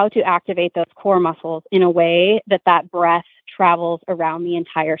out how to activate those core muscles in a way that that breath travels around the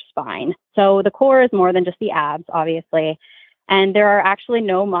entire spine. So the core is more than just the abs, obviously. And there are actually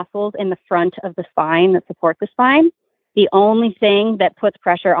no muscles in the front of the spine that support the spine. The only thing that puts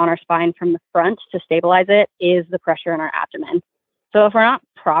pressure on our spine from the front to stabilize it is the pressure in our abdomen. So if we're not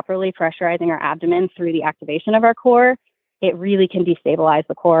properly pressurizing our abdomen through the activation of our core, it really can destabilize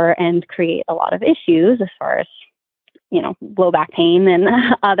the core and create a lot of issues as far as, low back pain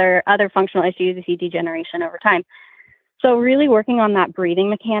and other functional issues. You see degeneration over time. So really working on that breathing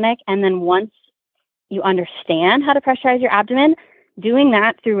mechanic. And then once you understand how to pressurize your abdomen, doing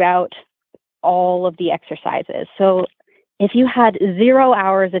that throughout all of the exercises. So if you had 0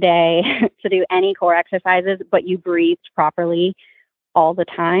 hours a day to do any core exercises, but you breathed properly all the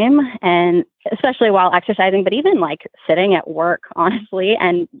time, and especially while exercising, but even like sitting at work, honestly,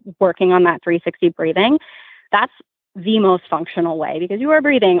 and working on that 360 breathing, that's the most functional way, because you are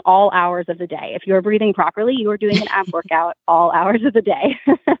breathing all hours of the day. If you're breathing properly, you are doing an ab workout all hours of the day,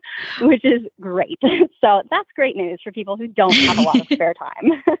 which is great. So that's great news for people who don't have a lot of spare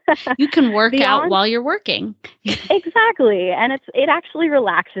time. You can work out while you're working. Exactly. And it actually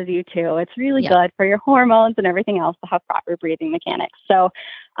relaxes you too. It's really good for your hormones and everything else to have proper breathing mechanics. So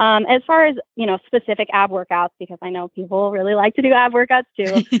as far as, specific ab workouts, because I know people really like to do ab workouts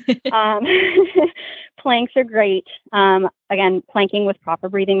too, planks are great. Again, planking with proper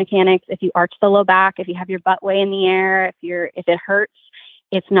breathing mechanics. If you arch the low back, if you have your butt way in the air, if it hurts,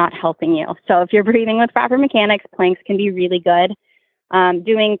 it's not helping you. So if you're breathing with proper mechanics, planks can be really good.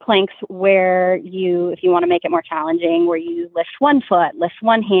 Doing planks where if you want to make it more challenging, where you lift one foot, lift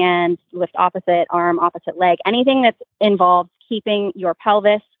one hand, lift opposite arm, opposite leg, anything that's involved keeping your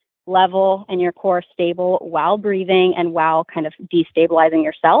pelvis level and your core stable while breathing and while kind of destabilizing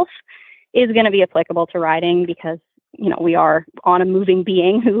yourself is going to be applicable to riding, because, we are on a moving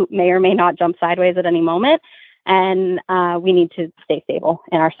being who may or may not jump sideways at any moment. And we need to stay stable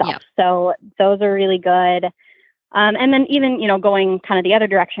in ourselves. Yep. So those are really good. And then even, going kind of the other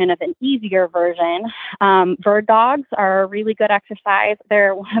direction of an easier version, bird dogs are a really good exercise.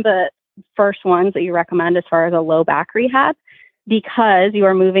 They're one of the first ones that you recommend as far as a low back rehab, because you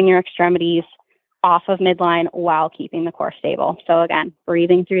are moving your extremities off of midline while keeping the core stable. So again,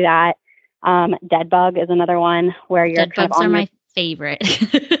 breathing through that. Dead bug is another one where you're dead bugs are my favorite.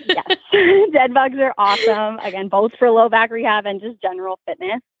 Yes. Dead bugs are awesome. Again, both for low back rehab and just general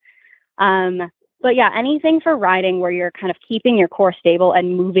fitness. But yeah, anything for riding where you're kind of keeping your core stable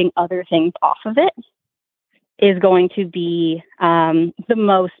and moving other things off of it is going to be the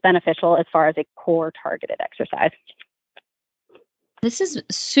most beneficial as far as a core targeted exercise. This is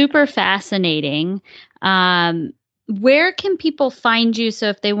super fascinating. Where can people find you? So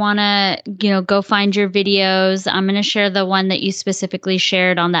if they want to, go find your videos, I'm going to share the one that you specifically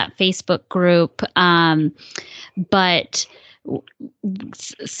shared on that Facebook group. But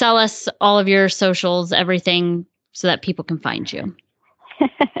sell us all of your socials, everything, so that people can find you.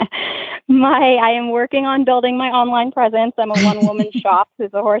 I am working on building my online presence. I'm a one-woman shop who's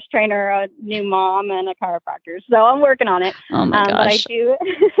a horse trainer, a new mom, and a chiropractor. So I'm working on it. Oh my gosh. But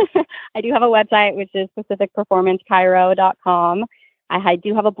I do have a website, which is pacificperformancechiro.com. I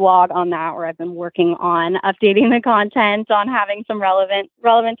do have a blog on that where I've been working on updating the content, on having some relevant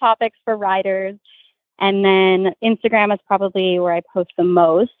topics for riders. And then Instagram is probably where I post the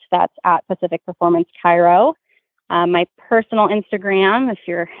most. That's at Pacific Performance Chiro. My personal Instagram, if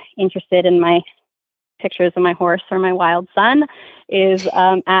you're interested in my pictures of my horse or my wild son, is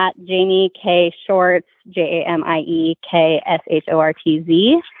at Jamie K. Shorts,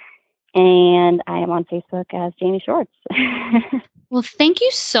 JamiekShortz. And I am on Facebook as Jamie Shorts. Well, thank you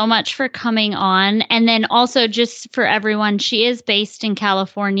so much for coming on. And then also, just for everyone, she is based in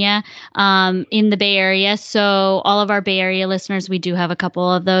California, in the Bay Area. So all of our Bay Area listeners, we do have a couple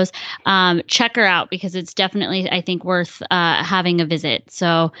of those. Check her out, because it's definitely, I think, worth having a visit.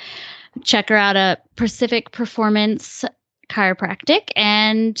 So check her out at Pacific Performance Chiropractic,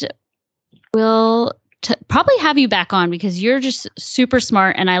 and we'll probably have you back on, because you're just super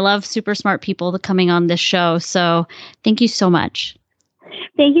smart, and I love super smart people coming on this show. So thank you so much.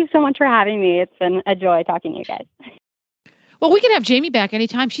 Thank you so much for having me. It's been a joy talking to you guys. Well, we can have Jamie back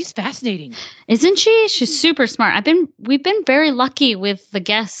anytime. She's fascinating. Isn't she? She's super smart. We've been very lucky with the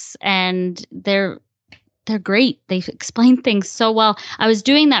guests, and they're they're great. They explain things so well. I was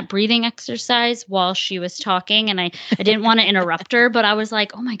doing that breathing exercise while she was talking, and I didn't want to interrupt her, but I was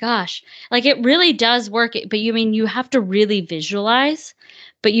like, oh my gosh, like it really does work. But you have to really visualize,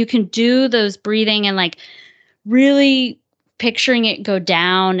 but you can do those breathing and like really picturing it go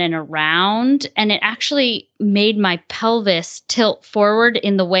down and around, and it actually made my pelvis tilt forward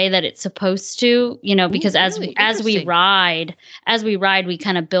in the way that it's supposed to, because as we ride, we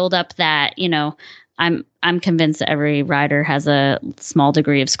kind of build up that, I'm convinced that every rider has a small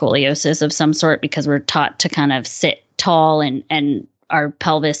degree of scoliosis of some sort because we're taught to kind of sit tall and our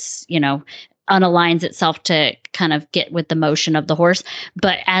pelvis, unaligns itself to kind of get with the motion of the horse.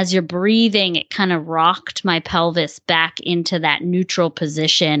 But as you're breathing, it kind of rocked my pelvis back into that neutral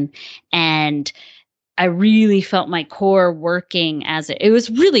position. And I really felt my core working it was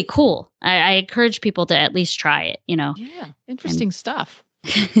really cool. I encourage people to at least try it, Yeah. Interesting stuff.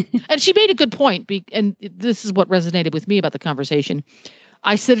 And she made a good point. And this is what resonated with me about the conversation.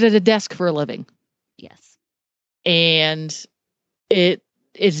 I sit at a desk for a living. Yes. And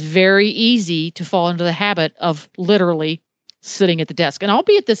it's very easy to fall into the habit of literally sitting at the desk. And I'll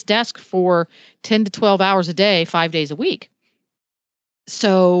be at this desk for 10 to 12 hours a day, 5 days a week.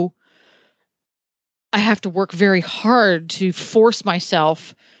 So I have to work very hard to force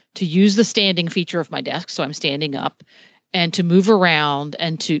myself to use the standing feature of my desk. So I'm standing up and to move around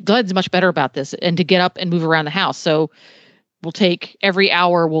Glen's much better about this, and to get up and move around the house. So we'll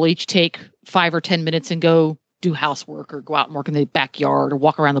each take 5 or 10 minutes and go do housework or go out and work in the backyard or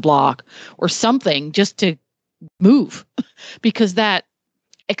walk around the block or something just to move, because that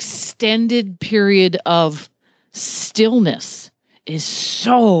extended period of stillness is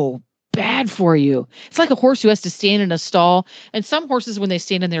so bad for you. It's like a horse who has to stand in a stall. And some horses, when they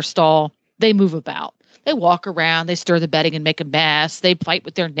stand in their stall, they move about. They walk around, they stir the bedding and make a mess. They fight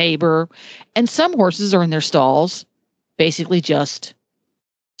with their neighbor. And some horses are in their stalls, basically just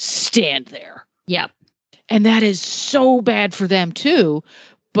stand there. Yep. And that is so bad for them too.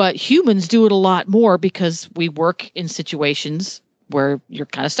 But humans do it a lot more because we work in situations where you're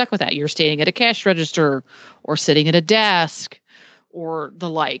kind of stuck with that. You're standing at a cash register or sitting at a desk or the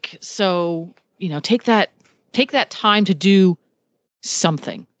like. So, take that time to do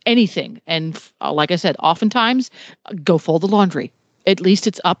something, anything. And like I said, oftentimes go fold the laundry. At least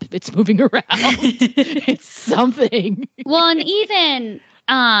it's up, it's moving around. It's something. Well, and even,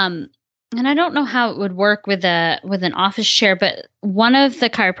 and I don't know how it would work with an office chair, but one of the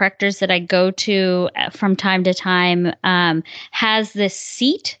chiropractors that I go to from time to time has this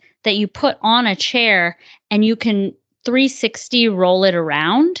seat that you put on a chair and you can 360 roll it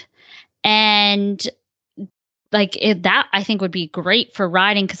around. And that I think would be great for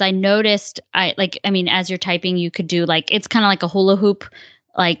riding, because I noticed as you're typing, you could do it's kind of like a hula hoop,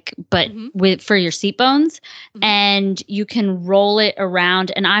 but for your seat bones, and you can roll it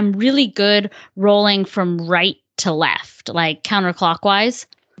around. And I'm really good rolling from right to left, like counterclockwise.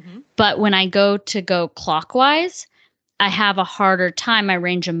 But when I go clockwise, I have a harder time. My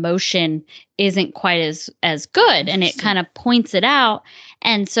range of motion isn't quite as good, and it kind of points it out.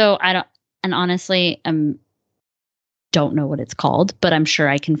 And so honestly, don't know what it's called, but I'm sure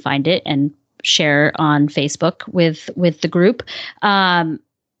I can find it and share on Facebook with the group.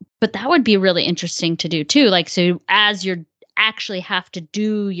 But that would be really interesting to do too. So as you actually have to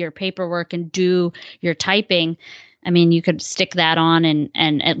do your paperwork and do your typing, you could stick that on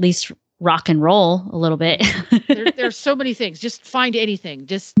and at least rock and roll a little bit. There's so many things. Just find anything.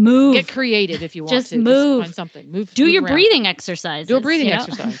 Just move. Get creative if you want to. Move. Just find something. Move. Do move your around. Breathing exercises. Do a breathing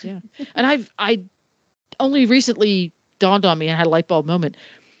exercise. Yeah. And I only recently dawned on me and had a light bulb moment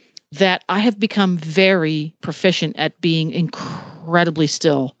that I have become very proficient at being incredibly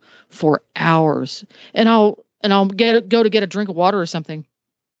still for hours. And I'll go to get a drink of water or something,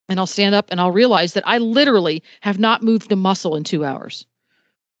 and I'll stand up and I'll realize that I literally have not moved a muscle in 2 hours.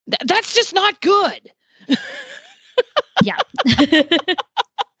 That's just not good. Yeah.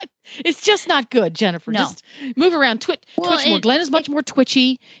 It's just not good, Jennifer. No. Just move around, twitch more. Glenn is much more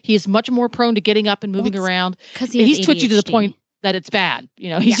twitchy. He is much more prone to getting up and moving around. Because he's twitchy to the point that it's bad.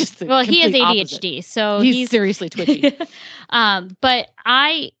 He's just the he has ADHD, opposite. so he's seriously twitchy. But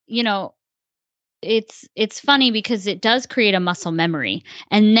it's funny because it does create a muscle memory.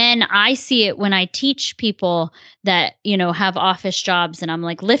 And then I see it when I teach people that, have office jobs, and I'm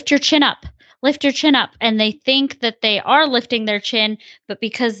like, lift your chin up. And they think that they are lifting their chin, but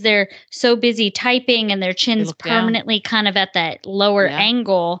because they're so busy typing and their chin's permanently kind of at that lower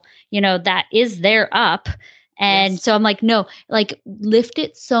angle, that is their up. And so I'm like, no, like lift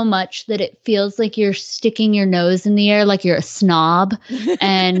it so much that it feels like you're sticking your nose in the air, like you're a snob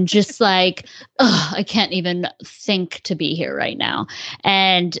and just like, oh, I can't even think to be here right now.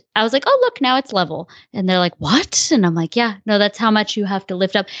 And I was like, oh, look, now it's level. And they're like, what? And I'm like, yeah, no, that's how much you have to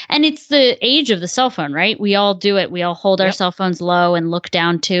lift up. And it's the age of the cell phone, right? We all do it. We all hold our cell phones low and look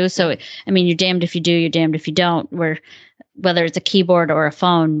down too. So, I mean, you're damned if you do, you're damned if you don't. Whether it's a keyboard or a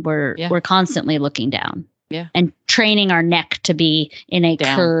phone, we're constantly looking down. Yeah. And training our neck to be in a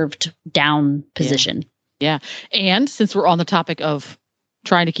curved down position. Yeah. And since we're on the topic of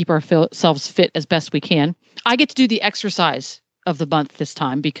trying to keep ourselves fit as best we can, I get to do the exercise of the month this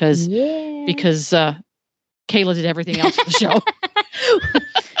time because Kayla did everything else for the show.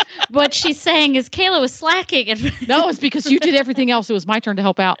 What she's saying is Kayla was slacking. No, it's because you did everything else. It was my turn to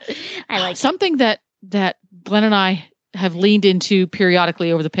help out. I like something that Glenn and I have leaned into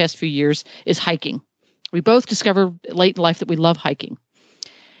periodically over the past few years is hiking. We both discovered late in life that we love hiking.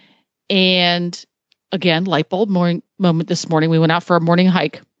 And again, light bulb moment this morning. We went out for a morning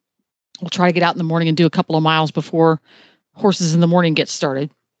hike. We'll try to get out in the morning and do a couple of miles before Horses in the Morning gets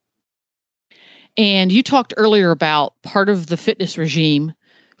started. And you talked earlier about part of the fitness regime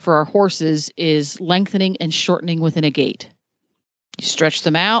for our horses is lengthening and shortening within a gait. You stretch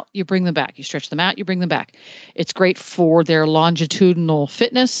them out, you bring them back. You stretch them out, you bring them back. It's great for their longitudinal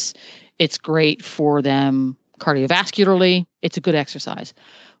fitness. It's great for them cardiovascularly. It's a good exercise.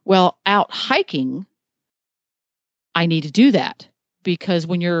 Well, out hiking, I need to do that because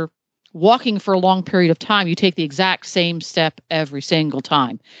when you're walking for a long period of time, you take the exact same step every single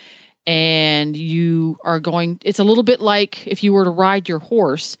time. And you are it's a little bit like if you were to ride your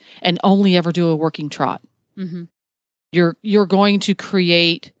horse and only ever do a working trot. Mm-hmm. You're going to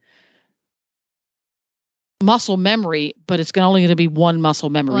create muscle memory, but it's only going to be one muscle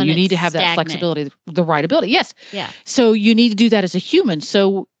memory. When you need to have stagnant. that flexibility, the right ability. Yes. Yeah. So you need to do that as a human.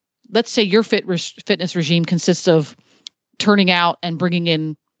 So let's say your fitness regime consists of turning out and bringing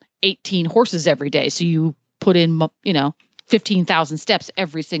in 18 horses every day. So you put in, 15,000 steps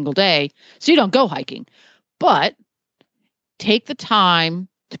every single day. So you don't go hiking, but take the time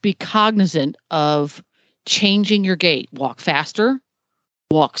to be cognizant of changing your gait. Walk faster,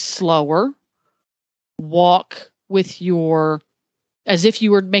 walk slower, walk with as if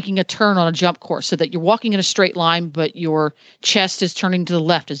you were making a turn on a jump course so that you're walking in a straight line, but your chest is turning to the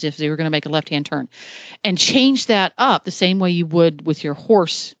left as if they were going to make a left-hand turn. And change that up the same way you would with your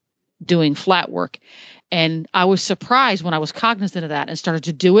horse doing flat work. And I was surprised when I was cognizant of that and started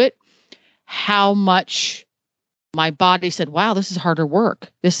to do it, how much my body said, wow, this is harder work.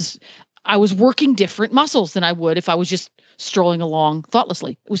 I was working different muscles than I would if I was just strolling along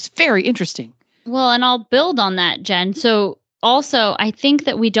thoughtlessly. It was very interesting. Well, and I'll build on that, Jen. So also, I think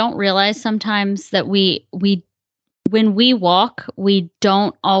that we don't realize sometimes that we when we walk, we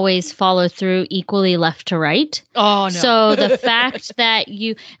don't always follow through equally left to right. Oh, no. So the fact that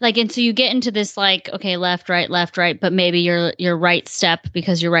you and so you get into this okay, left, right, but maybe your right step,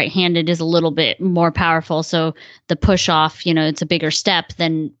 because you're right-handed, is a little bit more powerful. So the push off, it's a bigger step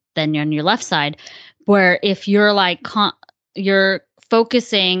than on your left side. Where if you're you're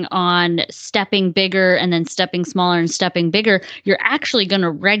focusing on stepping bigger and then stepping smaller and stepping bigger, you're actually going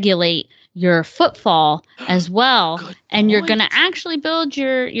to regulate your footfall as well. And you're going to actually build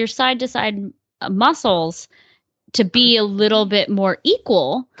your side to side muscles to be a little bit more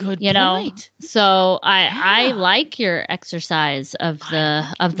equal. Good point. So I like your exercise of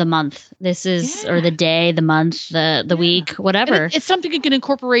the month. This is or the day, the month, the week, whatever. It's something you can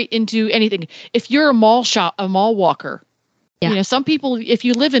incorporate into anything. If you're a mall walker, some people, if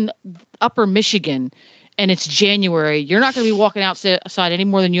you live in upper Michigan and it's January, you're not going to be walking outside any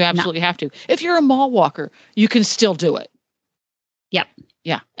more than you absolutely have to. If you're a mall walker, you can still do it. Yep.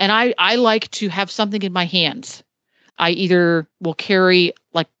 Yeah. And I like to have something in my hands. I either will carry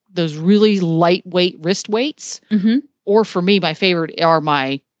those really lightweight wrist weights, or for me, my favorite are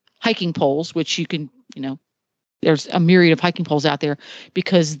my hiking poles, which you can, there's a myriad of hiking poles out there,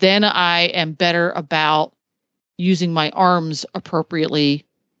 because then I am better about using my arms appropriately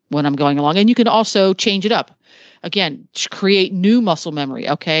when I'm going along. And you can also change it up. Again, create new muscle memory.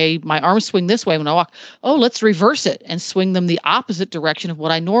 Okay, my arms swing this way when I walk. Oh, let's reverse it and swing them the opposite direction of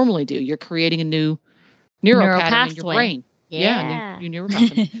what I normally do. You're creating a new neural pattern in your brain. Yeah. New neural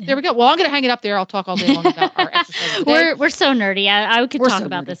pattern. There we go. Well, I'm going to hang it up there. I'll talk all day long about our exercise. We're so nerdy. I could talk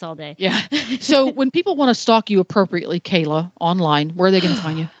about this all day. Yeah. So when people want to stalk you appropriately, Kayla, online, where are they going to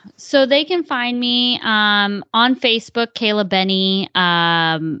find you? So they can find me on Facebook, Kayla Benny,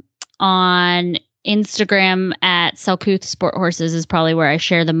 on Instagram at Selcouth Sport Horses is probably where I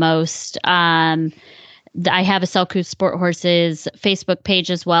share the most. I have a Selcouth Sport Horses Facebook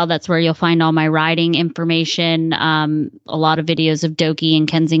page as well. That's where you'll find all my riding information, a lot of videos of Doki and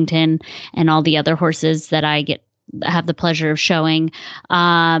Kensington and all the other horses that I have the pleasure of showing.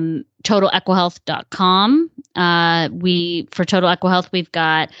 TotalEquiHealth.com. For Total EquiHealth, we've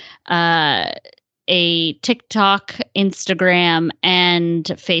got a TikTok, Instagram, and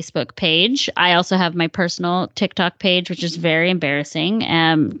Facebook page. I also have my personal TikTok page, which is very embarrassing,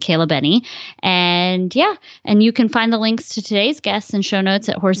 Kayla Benny. And you can find the links to today's guests and show notes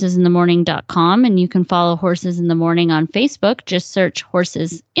at horsesinthemorning.com. And you can follow Horses in the Morning on Facebook. Just search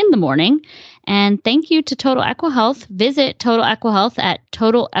Horses in the Morning. And thank you to Total EquiHealth. Visit Total EquiHealth at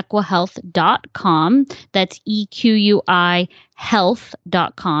totalequihealth.com. That's EQUI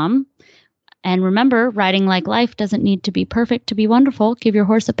health.com. And remember, riding like life doesn't need to be perfect to be wonderful. Give your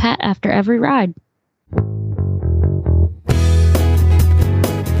horse a pat after every ride.